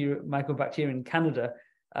mycobacteria in Canada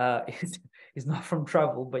is not from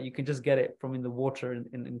travel, but you can just get it from in the water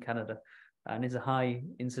in Canada, and is a high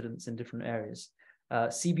incidence in different areas.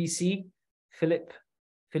 CBC,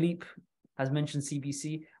 Philippe has mentioned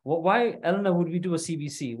CBC. Why, Eleanor, would we do a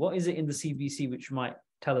CBC? What is it in the CBC which might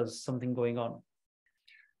tell us something going on?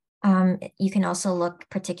 You can also look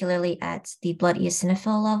particularly at the blood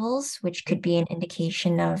eosinophil levels, which could be an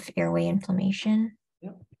indication of airway inflammation.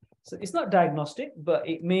 Yeah. So it's not diagnostic, but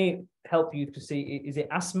it may help you to see, is it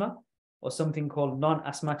asthma or something called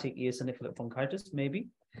non-asthmatic eosinophilic bronchitis, maybe?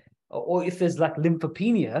 Or if there's like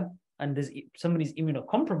lymphopenia and there's somebody's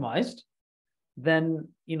immunocompromised, then,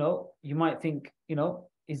 you know, you might think, you know,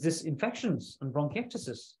 is this infections and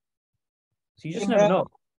bronchiectasis? So you just never know.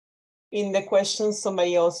 In the question,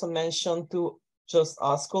 somebody also mentioned to just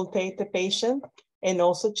auscultate the patient and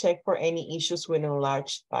also check for any issues with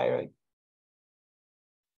enlarged thyroid.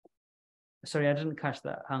 Sorry, I didn't catch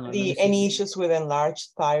that. Hang on. Any issues with enlarged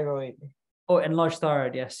thyroid? Oh, enlarged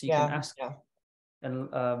thyroid. Yes, you can ask. Yeah. And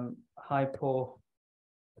hypothyroid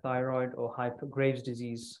or Graves'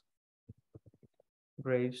 disease.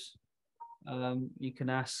 Graves. You can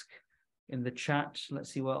ask in the chat. Let's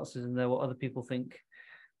see what else is in there. What other people think.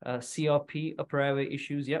 CRP, upper airway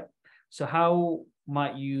issues. Yep. So how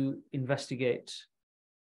might you investigate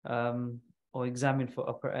or examine for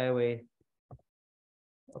upper airway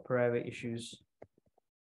issues?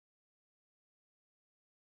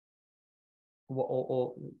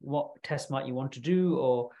 What test might you want to do,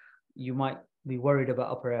 or you might be worried about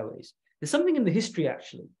upper airways? There's something in the history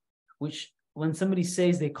actually, which when somebody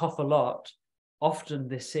says they cough a lot, often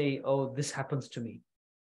they say, "Oh, this happens to me."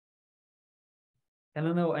 I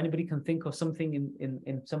don't know, anybody can think of something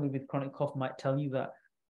in somebody with chronic cough might tell you that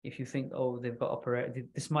if you think, oh, they've got upper airway,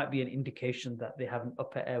 this might be an indication that they have an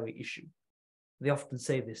upper airway issue. They often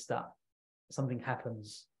say this, that something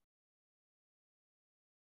happens.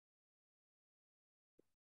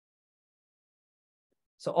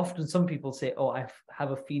 So often some people say, oh, I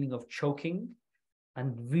have a feeling of choking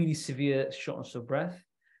and really severe shortness of breath.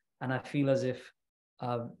 And I feel as if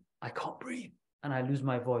I can't breathe and I lose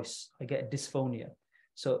my voice. I get dysphonia.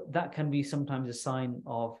 So that can be sometimes a sign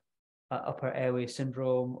of upper airway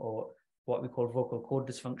syndrome or what we call vocal cord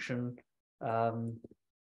dysfunction. And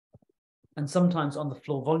sometimes on the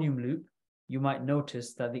flow volume loop, you might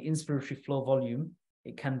notice that the inspiratory flow volume,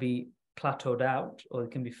 it can be plateaued out, or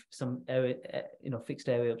it can be some airway, fixed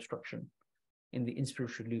airway obstruction in the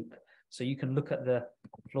inspiratory loop. So you can look at the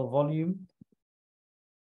flow volume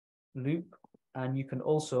loop, and you can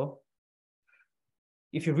also,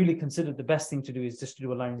 if you're really considered, the best thing to do is just to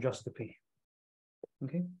do a laryngoscopy.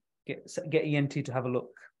 Okay, get ENT to have a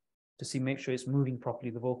look to see, make sure it's moving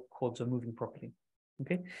properly, the vocal cords are moving properly.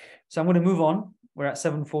 Okay, so I'm going to move on. We're at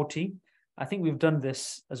 7:40. I think we've done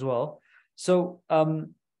this as well. So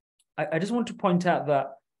I just want to point out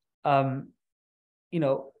that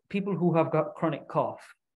people who have got chronic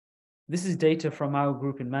cough, this is data from our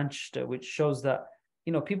group in Manchester, which shows that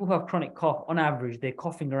people who have chronic cough, on average, they're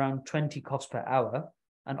coughing around 20 coughs per hour,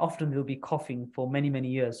 and often they'll be coughing for many, many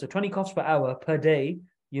years. So 20 coughs per hour per day,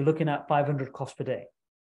 you're looking at 500 coughs per day.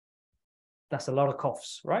 That's a lot of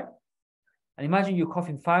coughs, right? And imagine you're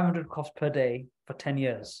coughing 500 coughs per day for 10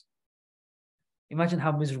 years. Imagine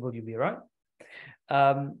how miserable you'll be, right?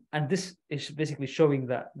 And this is basically showing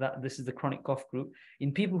that this is the chronic cough group.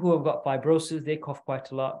 In people who have got fibrosis, they cough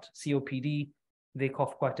quite a lot. COPD, they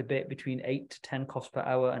cough quite a bit, between 8 to 10 coughs per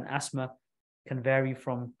hour, and asthma can vary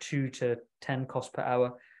from 2 to 10 coughs per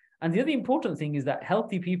hour. And the other important thing is that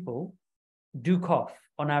healthy people do cough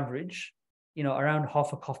on average, around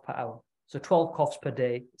half a cough per hour. So 12 coughs per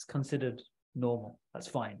day is considered normal. That's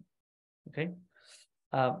fine. Okay.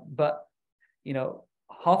 But,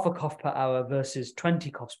 half a cough per hour versus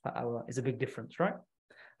 20 coughs per hour is a big difference, right?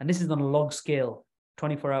 And this is on a log scale,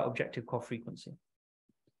 24-hour objective cough frequency.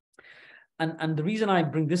 And the reason I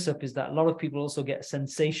bring this up is that a lot of people also get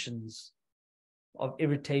sensations of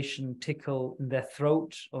irritation, tickle in their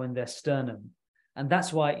throat or in their sternum. And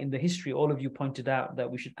that's why in the history, all of you pointed out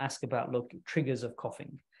that we should ask about triggers of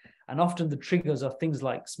coughing. And often the triggers are things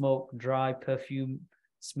like smoke, dry, perfume,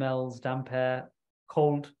 smells, damp air,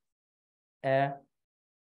 cold air,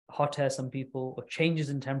 hot air, some people, or changes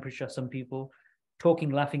in temperature, some people. Talking,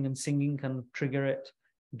 laughing, and singing can trigger it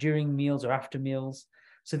during meals or after meals.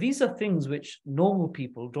 So these are things which normal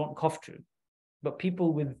people don't cough to, but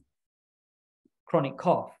people with chronic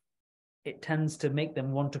cough, it tends to make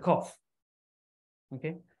them want to cough.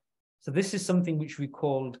 Okay, so this is something which we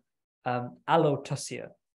called allotussia,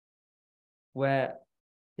 where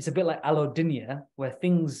it's a bit like allodynia, where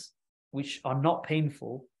things which are not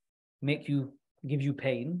painful give you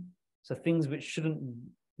pain. So things which shouldn't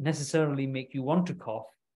necessarily make you want to cough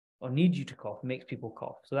or need you to cough makes people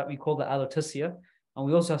cough. So that we call the allotussia. And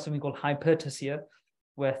we also have something called hypertussia,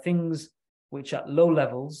 where things which at low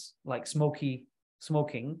levels, like smoking,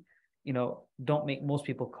 don't make most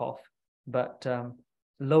people cough, but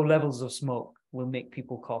low levels of smoke will make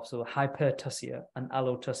people cough. So hypertussia and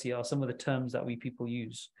allotussia are some of the terms that we people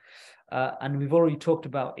use. And we've already talked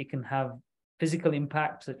about it can have physical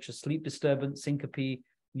impact such as sleep disturbance, syncope,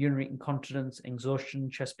 urinary incontinence, exhaustion,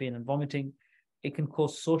 chest pain, and vomiting. It can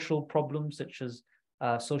cause social problems such as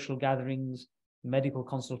social gatherings, medical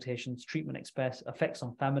consultations, treatment effects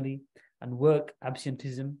on family and work,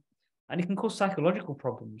 absenteeism. And it can cause psychological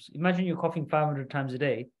problems. Imagine you're coughing 500 times a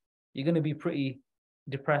day. You're going to be pretty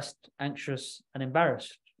depressed, anxious, and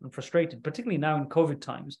embarrassed and frustrated, particularly now in COVID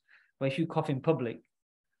times, where if you cough in public,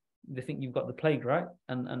 they think you've got the plague, right?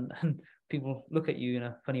 And people look at you in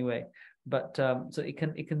a funny way. But so it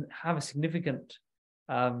can have a significant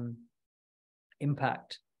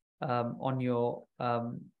impact on your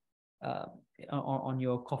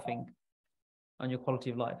coughing, on your quality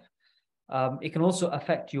of life. It can also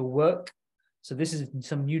affect your work. So this is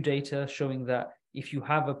some new data showing that if you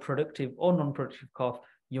have a productive or non-productive cough,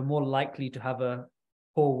 you're more likely to have a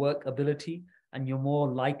poor work ability, and you're more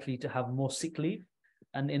likely to have more sick leave.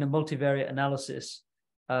 And in a multivariate analysis,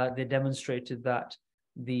 they demonstrated that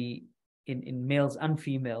in males and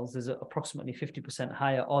females, there's approximately 50%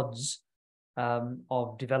 higher odds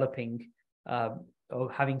of developing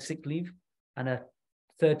or having sick leave, and a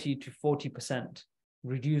 30 to 40%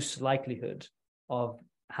 reduced likelihood of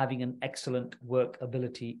having an excellent work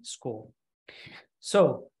ability score.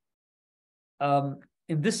 So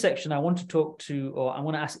in this section, I want to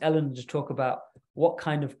ask Ellen to talk about what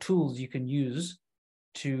kind of tools you can use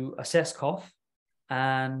to assess cough,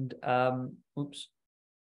 and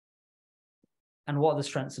and what are the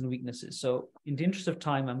strengths and weaknesses. So in the interest of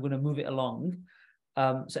time, I'm going to move it along.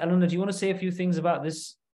 So Eleanor, do you want to say a few things about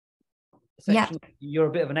this section? Yeah. You're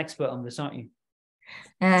a bit of an expert on this, aren't you?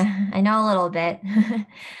 I know a little bit.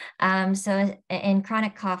 So in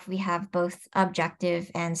chronic cough, we have both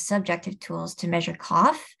objective and subjective tools to measure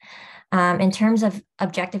cough. In terms of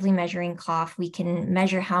objectively measuring cough, we can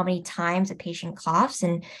measure how many times a patient coughs,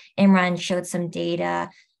 and Imran showed some data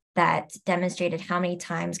that demonstrated how many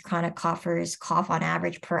times chronic coughers cough on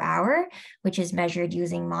average per hour, which is measured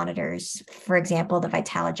using monitors. For example, the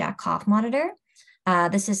VitaloJAK cough monitor.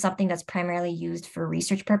 This is something that's primarily used for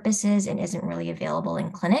research purposes and isn't really available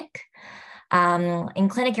in clinic. In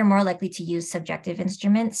clinic, you're more likely to use subjective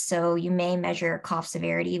instruments. So you may measure cough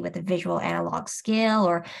severity with a visual analog scale,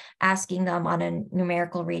 or asking them on a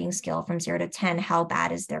numerical rating scale from 0 to 10, how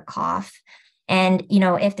bad is their cough? And,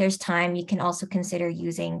 if there's time, you can also consider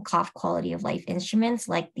using cough quality of life instruments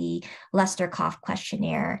like the Leicester Cough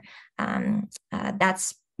Questionnaire.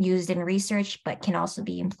 That's used in research, but can also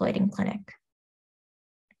be employed in clinic.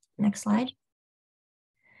 Next slide.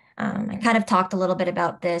 I kind of talked a little bit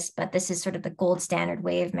about this, but this is sort of the gold standard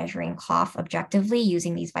way of measuring cough objectively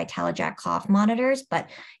using these VitaloJAK cough monitors, but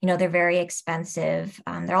they're very expensive.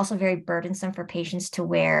 They're also very burdensome for patients to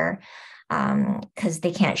wear because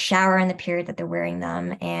they can't shower in the period that they're wearing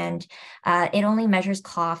them. And it only measures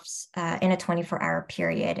coughs in a 24-hour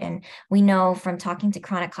period. And we know from talking to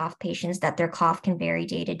chronic cough patients that their cough can vary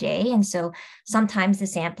day to day. And so sometimes the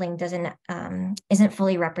sampling isn't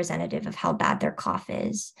fully representative of how bad their cough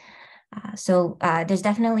is. So there's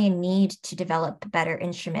definitely a need to develop better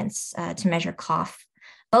instruments to measure cough,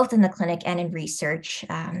 both in the clinic and in research.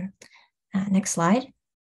 Next slide.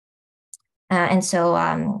 And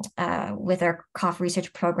so with our cough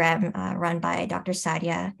research program run by Dr.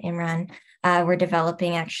 Sadia Imran, we're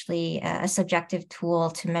developing actually a subjective tool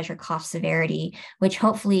to measure cough severity, which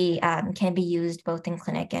hopefully can be used both in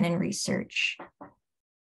clinic and in research.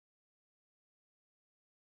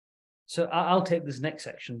 So I'll take this next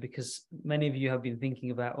section because many of you have been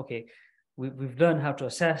thinking about, okay, we've learned how to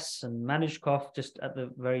assess and manage cough just at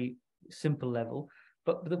the very simple level.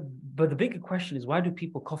 But the bigger question is, why do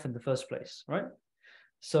people cough in the first place, right?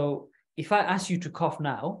 So if I ask you to cough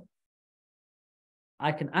now,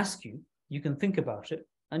 I can ask you, you can think about it,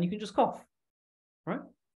 and you can just cough, right?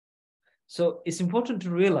 So it's important to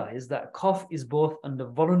realize that cough is both under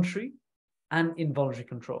voluntary and involuntary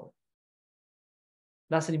control.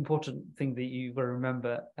 That's an important thing that you will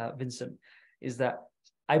remember, Vincent, is that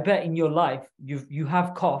I bet in your life you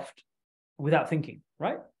have coughed without thinking,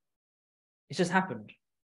 right? It just happened.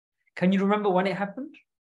 Can you remember when it happened?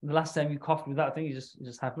 The last time you coughed without thinking, it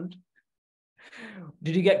just happened.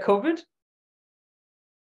 Did you get COVID?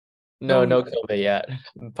 No COVID yet.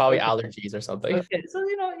 Probably allergies or something. Okay, so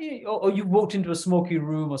or you walked into a smoky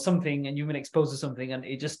room or something, and you've been exposed to something, and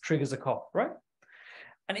it just triggers a cough, right?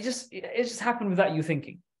 And it just happened without you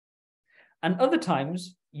thinking. And other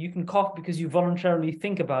times you can cough because you voluntarily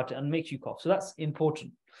think about it and makes you cough. So that's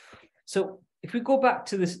important. So if we go back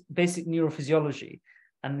to this basic neurophysiology,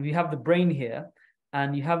 and we have the brain here,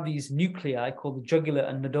 and you have these nuclei called the jugular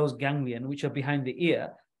and nodose ganglion, which are behind the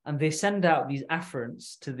ear, and they send out these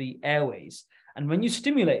afferents to the airways. And when you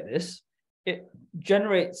stimulate this, it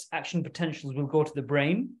generates action potentials will go to the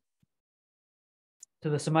brain, to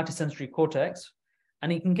the somatosensory cortex,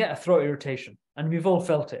 and you can get a throat irritation. And we've all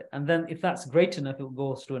felt it. And then if that's great enough, it will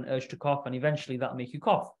go to an urge to cough, and eventually that'll make you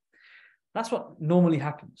cough. That's what normally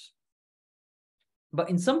happens. But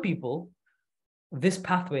in some people, this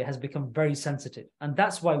pathway has become very sensitive. And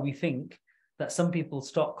that's why we think that some people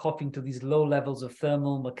start coughing to these low levels of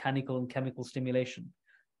thermal, mechanical, and chemical stimulation.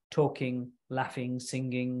 talking, laughing,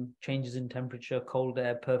 singing, changes in temperature, cold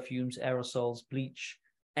air, perfumes, aerosols, bleach,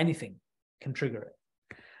 anything can trigger it.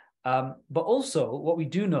 But also what we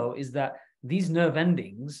do know is that these nerve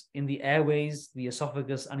endings in the airways, the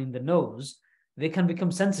esophagus, and in the nose, they can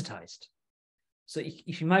become sensitized. So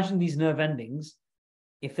if you imagine these nerve endings,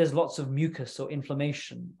 if there's lots of mucus or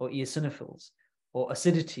inflammation or eosinophils or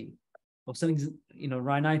acidity or something,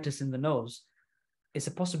 rhinitis in the nose, it's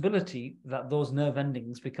a possibility that those nerve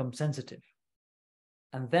endings become sensitive.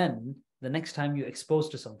 And then the next time you're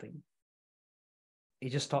exposed to something, it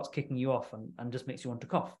just starts kicking you off and just makes you want to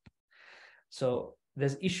cough. So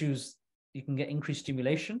there's issues. You can get increased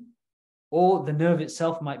stimulation, or the nerve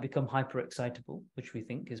itself might become hyperexcitable, which we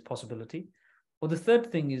think is a possibility. Or the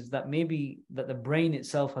third thing is that maybe that the brain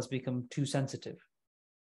itself has become too sensitive,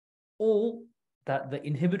 or that the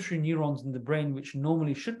inhibitory neurons in the brain, which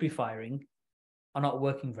normally should be firing, are not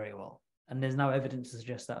working very well. And there's now evidence to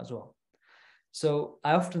suggest that as well. So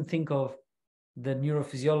I often think of the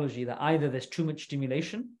neurophysiology that either there's too much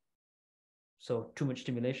stimulation,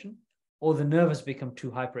 or the nerve has become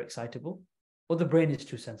too hyperexcitable, or the brain is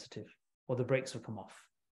too sensitive, or the brakes have come off.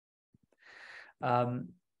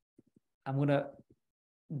 I'm going to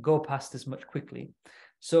go past this much quickly.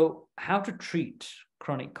 So how to treat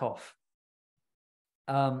chronic cough?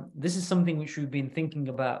 This is something which we've been thinking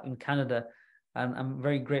about in Canada, and I'm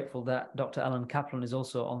very grateful that Dr. Alan Kaplan is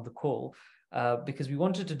also on the call, because we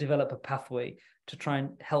wanted to develop a pathway to try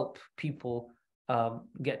and help people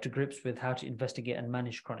get to grips with how to investigate and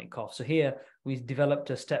manage chronic cough. So here we've developed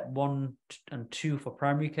a step 1 and 2 for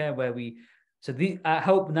primary care, where I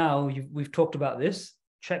hope now we've talked about this.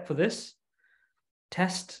 Check for this,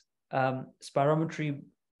 test spirometry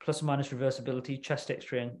plus or minus reversibility, chest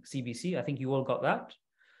x-ray and CBC. I think you all got that,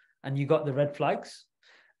 and you got the red flags.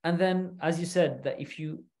 And then, as you said, that if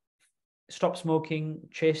you stop smoking,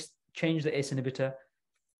 change the ACE inhibitor,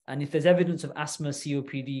 and if there's evidence of asthma,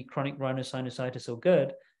 COPD, chronic rhinosinusitis or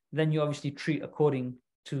GERD, then you obviously treat according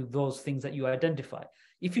to those things that you identify.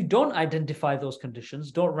 If you don't identify those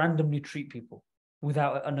conditions, don't randomly treat people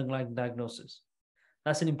without an underlying diagnosis.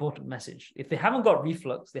 That's an important message. If they haven't got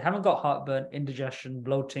reflux, they haven't got heartburn, indigestion,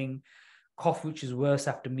 bloating, cough which is worse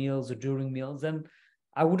after meals or during meals, then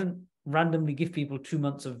I wouldn't randomly give people 2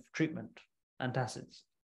 months of treatment, antacids.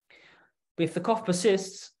 But if the cough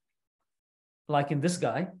persists, like in this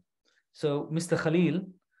guy, so Mr. Khalil,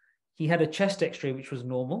 he had a chest x-ray which was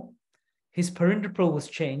normal. His perindopril was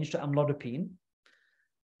changed to amlodipine,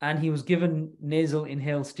 and he was given nasal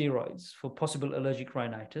inhaled steroids for possible allergic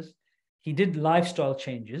rhinitis. He did lifestyle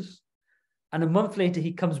changes, and a month later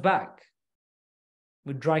he comes back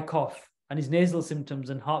with dry cough, and his nasal symptoms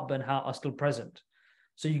and heartburn are still present.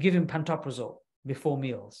 So you give him pantoprazole before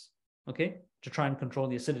meals, okay, to try and control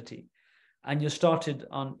the acidity. And you're started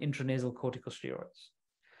on intranasal corticosteroids.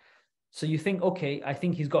 So you think, okay, I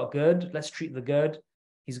think he's got GERD. Let's treat the GERD.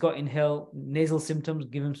 He's got inhaled nasal symptoms.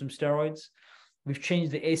 Give him some steroids. We've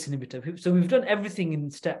changed the ACE inhibitor. So we've done everything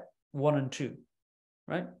in step 1 and 2,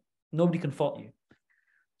 right? Nobody can fault you.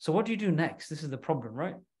 So what do you do next? This is the problem,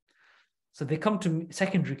 right? So they come to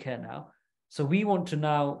secondary care now. So we want to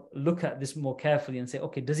now look at this more carefully and say,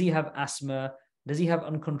 okay, does he have asthma? Does he have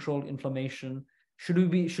uncontrolled inflammation?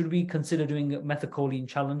 Should we consider doing a methacholine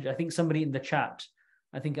challenge? I think somebody in the chat,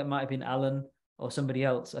 I think it might have been Alan or somebody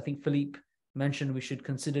else, I think Philippe mentioned we should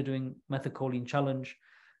consider doing methacholine challenge.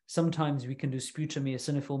 Sometimes we can do sputum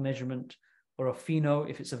eosinophil measurement or a pheno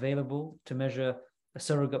if it's available to measure a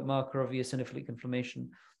surrogate marker of eosinophilic inflammation.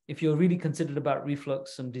 If you're really considered about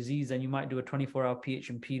reflux and disease, then you might do a 24-hour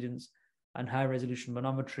pH impedance and high resolution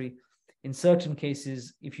manometry. In certain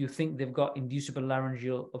cases, if you think they've got inducible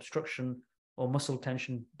laryngeal obstruction or muscle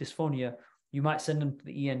tension dysphonia, you might send them to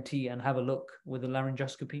the ENT and have a look with a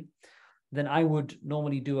laryngoscopy. Then I would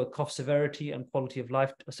normally do a cough severity and quality of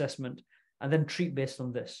life assessment and then treat based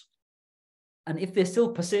on this. And if they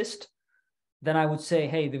still persist, then I would say,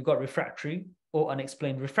 hey, they've got refractory or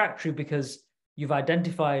unexplained. Refractory because you've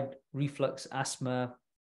identified reflux, asthma,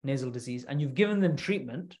 nasal disease, and you've given them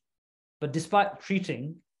treatment, but despite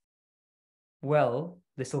treating well,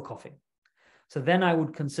 they're still coughing. So then I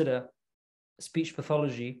would consider speech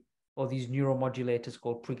pathology or these neuromodulators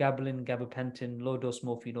called pregabalin, gabapentin, low-dose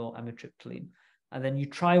morphine, or amitriptyline. And then you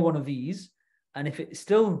try one of these, and if it's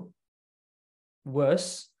still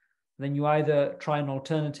worse, then you either try an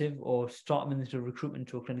alternative or start them into recruitment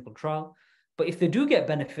to a clinical trial. But if they do get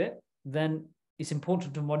benefit, then it's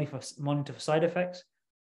important to monitor for side effects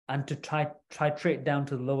and to titrate down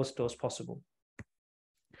to the lowest dose possible.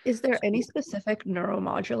 Is there any specific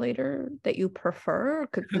neuromodulator that you prefer?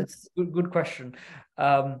 Good question.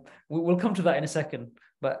 We'll come to that in a second.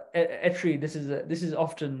 But actually, this is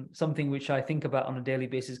often something which I think about on a daily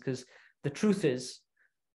basis, because the truth is,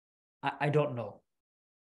 I don't know,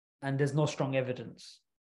 and there's no strong evidence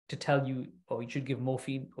to tell you, oh, you should give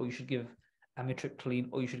morphine, or you should give amitriptyline,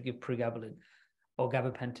 or you should give pregabalin or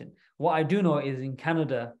gabapentin. What I do know is in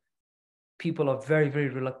Canada, people are very, very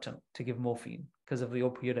reluctant to give morphine because of the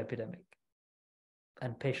opioid epidemic,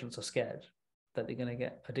 and patients are scared that they're going to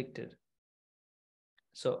get addicted.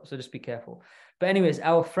 So just be careful. But anyways,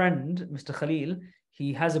 our friend, Mr. Khalil,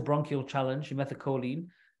 he has a bronchial challenge, methacholine,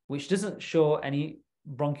 which doesn't show any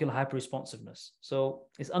bronchial hyperresponsiveness. So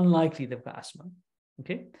it's unlikely they've got asthma,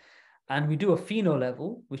 okay? And we do a FeNO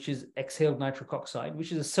level, which is exhaled nitric oxide,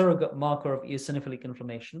 which is a surrogate marker of eosinophilic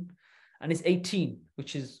inflammation. And it's 18,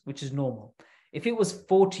 which is normal. If it was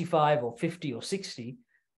 45 or 50 or 60,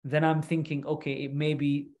 then I'm thinking, okay, there may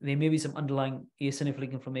be some underlying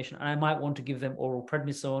eosinophilic inflammation, and I might want to give them oral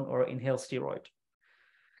prednisone or inhaled steroid,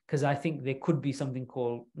 because I think there could be something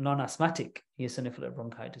called non-asthmatic eosinophilic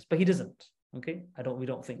bronchitis, but he doesn't. Okay, we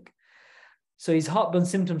don't think. So his heartburn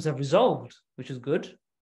symptoms have resolved, which is good,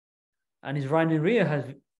 and his rhinorrhea has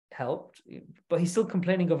helped, but he's still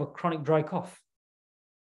complaining of a chronic dry cough.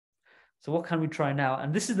 So what can we try now?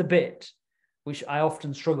 And this is the bit which I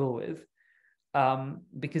often struggle with,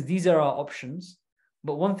 because these are our options.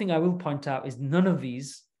 But one thing I will point out is none of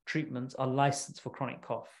these treatments are licensed for chronic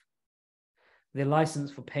cough. They're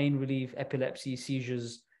licensed for pain relief, epilepsy,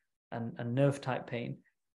 seizures, and nerve type pain.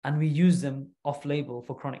 And we use them off-label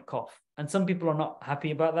for chronic cough. And some people are not happy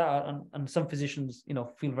about that. And some physicians,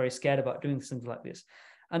 feel very scared about doing things like this.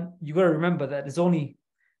 And you got to remember that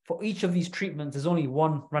for each of these treatments, there's only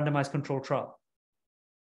one randomized controlled trial.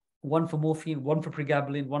 One for morphine, one for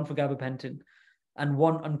pregabalin, one for gabapentin, and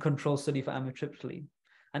one uncontrolled study for amitriptyline.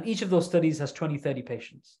 And each of those studies has 20, 30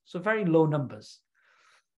 patients. So very low numbers.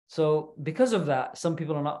 So because of that, some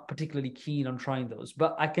people are not particularly keen on trying those.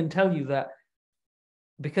 But I can tell you that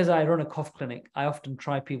because I run a cough clinic, I often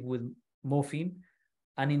try people with morphine.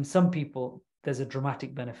 And in some people, there's a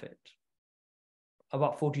dramatic benefit,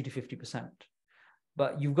 about 40 to 50%.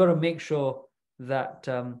 But you've got to make sure that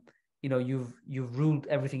you've ruled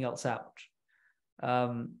everything else out.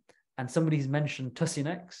 And somebody's mentioned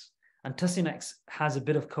Tussinex, and Tussinex has a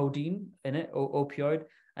bit of codeine in it, or opioid,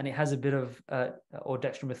 and it has a bit of or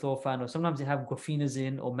dextromethorphan, or sometimes they have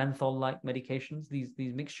guaifenesin or menthol-like medications.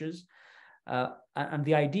 These mixtures, and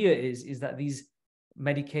the idea is that these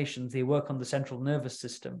medications, they work on the central nervous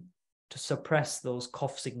system to suppress those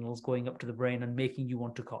cough signals going up to the brain and making you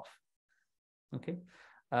want to cough. Okay,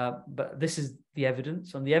 but this is the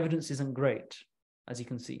evidence, and the evidence isn't great, as you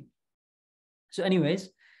can see. So anyways,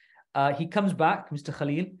 he comes back, Mr.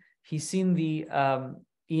 Khalil. He's seen the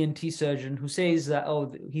ENT surgeon, who says that,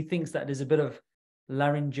 he thinks that there's a bit of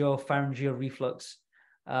laryngopharyngeal reflux,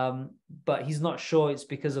 but he's not sure it's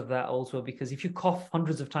because of that also, because if you cough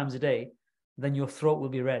hundreds of times a day, then your throat will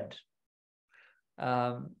be red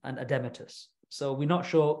and edematous. So we're not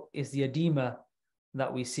sure, is the edema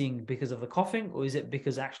that we're seeing because of the coughing, or is it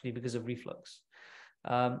because of reflux?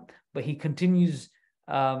 But he continues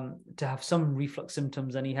to have some reflux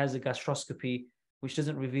symptoms, and he has a gastroscopy which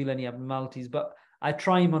doesn't reveal any abnormalities. But I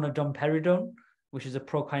try him on a domperidone, which is a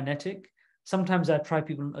prokinetic. Sometimes I try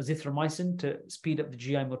people on azithromycin to speed up the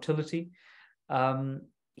GI motility.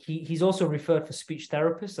 He's also referred for speech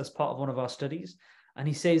therapists as part of one of our studies, and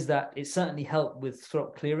he says that it certainly helped with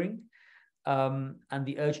throat clearing and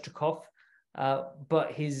the urge to cough.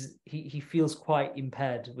 But he feels quite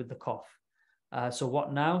impaired with the cough. So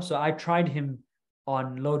what now? So I tried him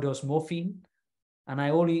on low-dose morphine, and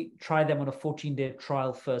I only try them on a 14-day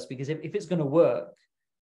trial first, because if it's going to work,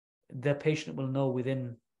 the patient will know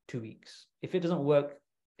within 2 weeks. If it doesn't work,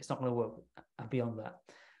 it's not going to work beyond that.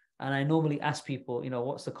 And I normally ask people,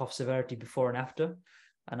 what's the cough severity before and after?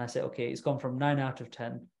 And I say, okay, it's gone from 9 out of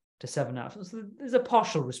 10 to 7 out. So there's a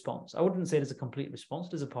partial response. I wouldn't say there's a complete response.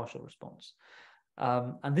 There's a partial response.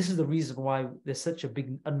 And this is the reason why there's such a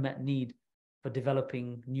big unmet need for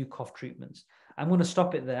developing new cough treatments. I'm going to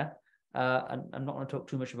stop it there. And I'm not going to talk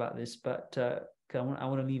too much about this, but I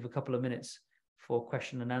want to leave a couple of minutes for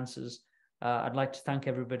question and answers. I'd like to thank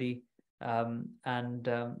everybody. And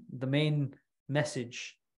the main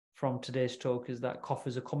message from today's talk is that cough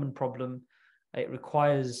is a common problem. It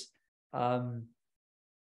requires a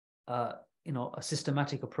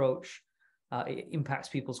systematic approach. It impacts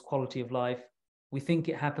people's quality of life. We think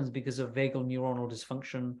it happens because of vagal neuronal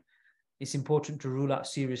dysfunction. It's important to rule out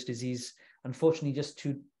serious disease. Unfortunately, just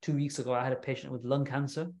two weeks ago, I had a patient with lung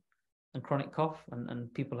cancer and chronic cough,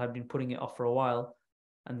 and people had been putting it off for a while.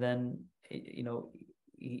 And then,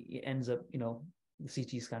 he ends up, the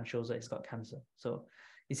CT scan shows that he's got cancer. So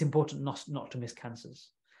it's important not to miss cancers.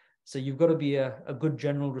 So you've got to be a good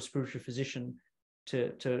general respiratory physician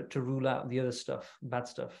to rule out the other stuff, bad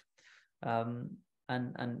stuff. And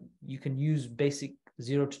you can use basic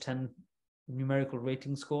 0 to 10 numerical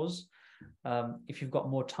rating scores. If you've got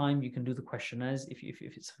more time, you can do the questionnaires if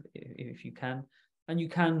you can. And you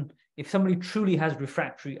can, if somebody truly has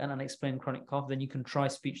refractory and unexplained chronic cough, then you can try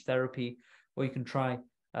speech therapy, or you can try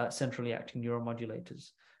centrally acting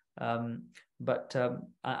neuromodulators. But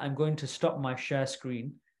I'm going to stop my share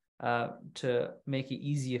screen to make it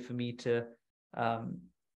easier for me to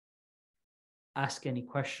ask any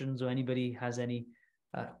questions, or anybody has any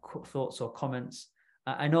thoughts or comments.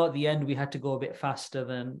 I know at the end we had to go a bit faster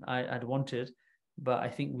than I'd wanted, but I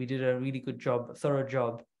think we did a really good job, a thorough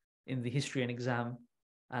job in the history and exam,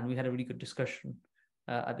 and we had a really good discussion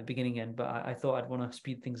at the beginning end, but I thought I'd want to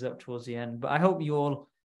speed things up towards the end. But I hope you all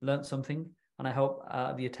learned something, and I hope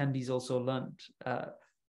the attendees also learned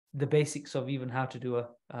the basics of even how to do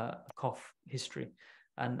a cough history.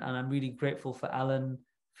 And I'm really grateful for Alan,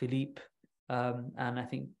 Philippe, and I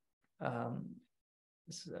think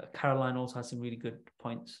Caroline also has some really good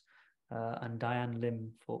points, and Diane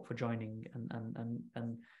Lim for joining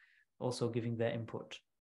and also giving their input.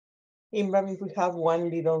 Imran, if we have 1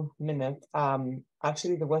 little minute,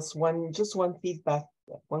 actually there was just one feedback,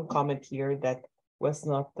 one comment here that was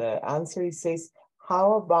not the answer. It says,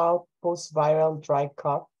 how about post-viral dry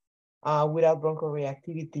cough without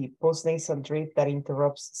bronchoreactivity, post-nasal drip that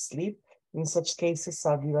interrupts sleep? In such cases,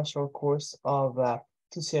 I'll give a short course of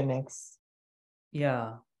Tusionex.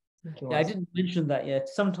 Yeah, I didn't mention that yet.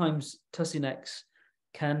 Sometimes Tusionex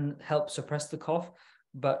can help suppress the cough,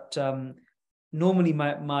 but normally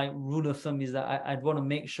my rule of thumb is that I'd want to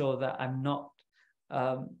make sure that I'm not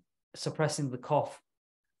suppressing the cough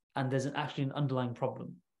and there's actually an underlying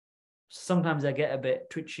problem. Sometimes I get a bit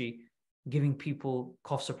twitchy giving people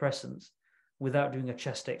cough suppressants without doing a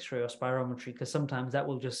chest x-ray or spirometry, because sometimes that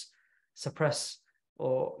will just suppress,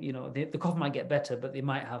 or the cough might get better, but they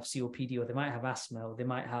might have COPD, or they might have asthma, or they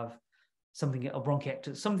might have something, a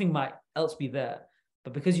bronchiectasis, something might else be there.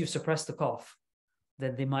 But because you've suppressed the cough,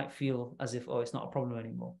 then they might feel as if, oh, it's not a problem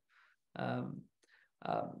anymore.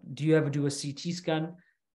 Do you ever do a CT scan?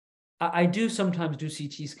 I do sometimes do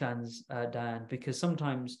CT scans, Diane, because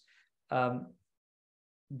sometimes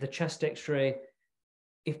the chest x-ray,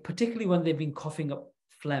 particularly when they've been coughing up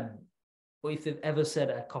phlegm, or if they've ever said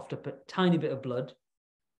I coughed up a tiny bit of blood,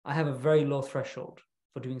 I have a very low threshold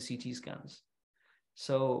for doing CT scans.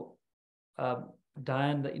 So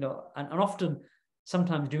Diane, and often,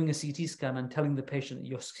 sometimes doing a CT scan and telling the patient that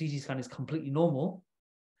your CT scan is completely normal,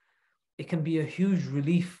 it can be a huge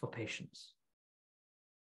relief for patients,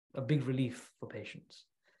 a big relief for patients,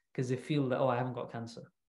 because they feel that, oh, I haven't got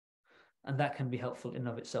cancer. And that can be helpful in and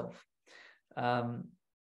of itself.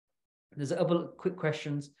 There's a couple of quick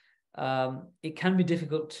questions. It can be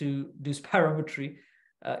difficult to do spirometry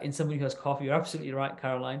in somebody who has cough. You're absolutely right,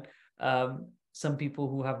 Caroline. Some people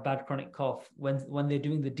who have bad chronic cough, when they're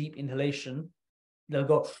doing the deep inhalation, they'll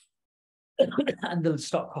go and they'll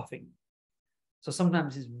stop coughing. So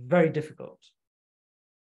sometimes it's very difficult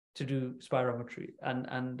to do spirometry,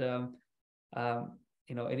 and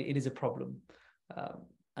it is a problem.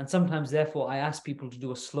 And sometimes, therefore, I ask people to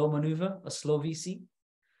do a slow maneuver, a slow VC.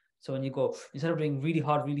 So when you go, instead of doing really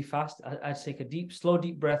hard, really fast, I take a slow,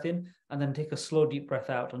 deep breath in, and then take a slow, deep breath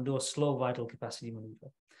out and do a slow vital capacity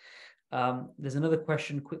maneuver. There's another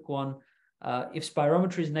question, quick one. If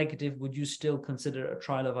spirometry is negative, would you still consider a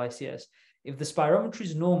trial of ICS? If the spirometry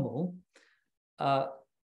is normal, I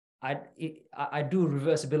do a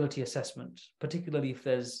reversibility assessment, particularly if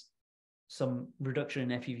there's some reduction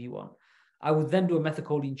in FEV1. I would then do a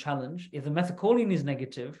methacholine challenge. If the methacholine is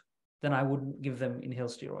negative, then I wouldn't give them inhaled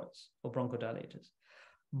steroids or bronchodilators.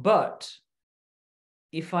 But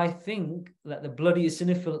if I think that the blood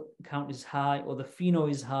eosinophil count is high or the FeNO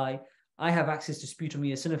is high, I have access to sputum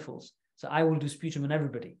eosinophils. So I will do sputum in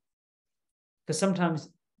everybody. Because sometimes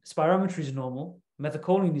spirometry is normal,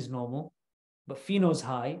 methacholine is normal, but FeNO is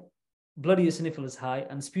high, blood eosinophil is high,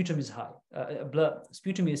 and sputum is high.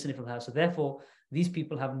 Sputum eosinophil high. So therefore, these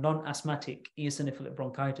people have non-asthmatic eosinophilic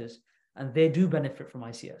bronchitis, and they do benefit from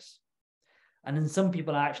ICS. And in some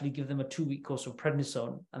people, I actually give them a 2-week course of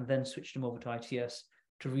prednisone and then switch them over to ITS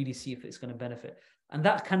to really see if it's going to benefit. And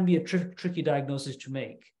that can be a tricky diagnosis to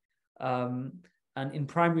make. And in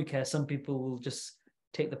primary care, some people will just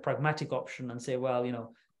take the pragmatic option and say,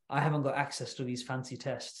 well, I haven't got access to these fancy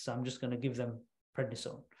tests, so I'm just going to give them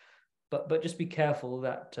prednisone. But just be careful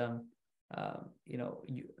that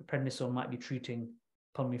prednisone might be treating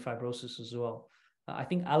pulmonary fibrosis as well. I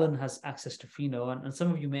think Alan has access to pheno, and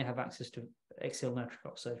some of you may have access to exhaled nitric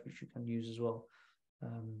oxide, which you can use as well.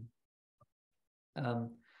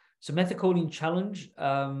 So methacholine challenge,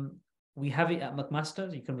 we have it at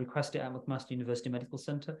McMaster. You can request it at McMaster University Medical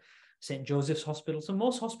Center, St. Joseph's Hospital. So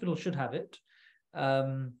most hospitals should have it.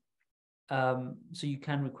 So you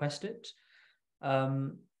can request it.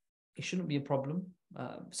 It shouldn't be a problem.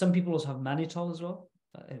 Some people also have mannitol as well,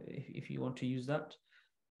 if you want to use that.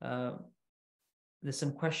 There's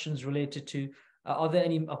some questions related to, are there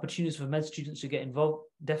any opportunities for med students to get involved?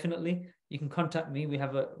 Definitely. You can contact me. We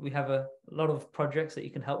have a lot of projects that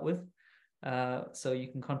you can help with. So you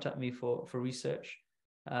can contact me for research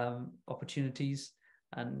opportunities,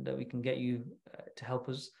 and we can get you to help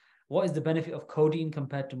us. What is the benefit of codeine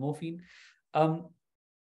compared to morphine?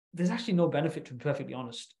 There's actually no benefit, to be perfectly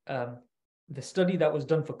honest. The study that was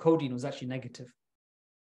done for codeine was actually negative.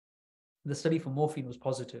 The study for morphine was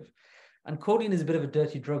positive. And codeine is a bit of a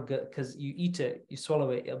dirty drug because you eat it, you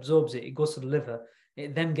swallow it, it absorbs it, it goes to the liver,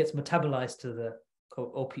 it then gets metabolized to the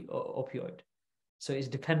opioid. So it's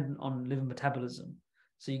dependent on liver metabolism.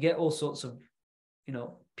 So you get all sorts of,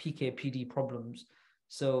 PK/PD problems.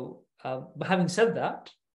 So, but having said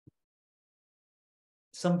that,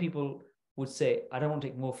 some people would say, I don't want to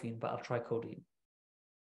take morphine, but I'll try codeine.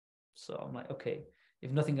 So I'm like, okay,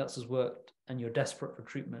 if nothing else has worked and you're desperate for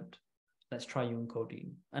treatment, let's try you on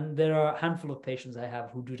codeine. And there are a handful of patients I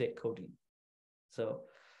have who do take codeine. So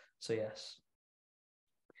yes.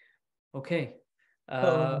 Okay.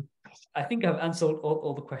 I think I've answered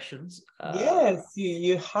all the questions. Yes,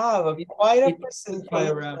 you have quite a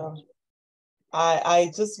presentation. I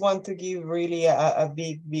just want to give really a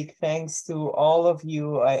big thanks to all of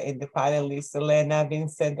you in the panelists, Elena,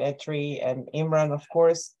 Vincent, Etri, and Imran, of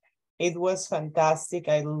course. It was fantastic.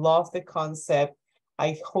 I love the concept.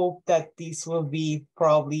 I hope that this will be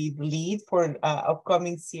probably the lead for an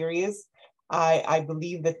upcoming series. I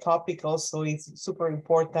believe the topic also is super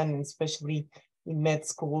important, especially in med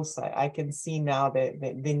schools. I can see now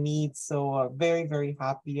the need. So very, very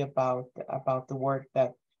happy about the work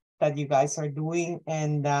that you guys are doing.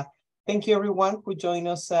 And thank you everyone who joined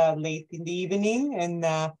us late in the evening. And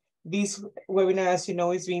this webinar, as you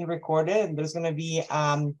know, is being recorded, and there's going to be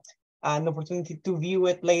an opportunity to view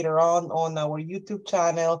it later on our YouTube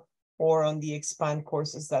channel or on the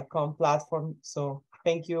expandcourses.com platform. So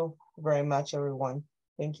thank you very much, everyone.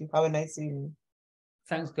 Thank you. Have a nice evening.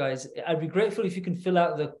 Thanks, guys. I'd be grateful if you can fill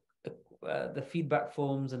out the feedback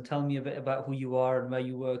forms and tell me a bit about who you are and where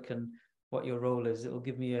you work and what your role is. It will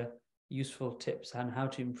give me useful tips on how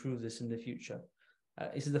to improve this in the future.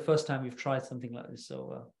 This is the first time we've tried something like this.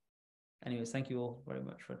 So anyways, thank you all very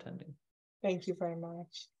much for attending. Thank you very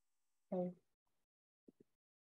much. Bye.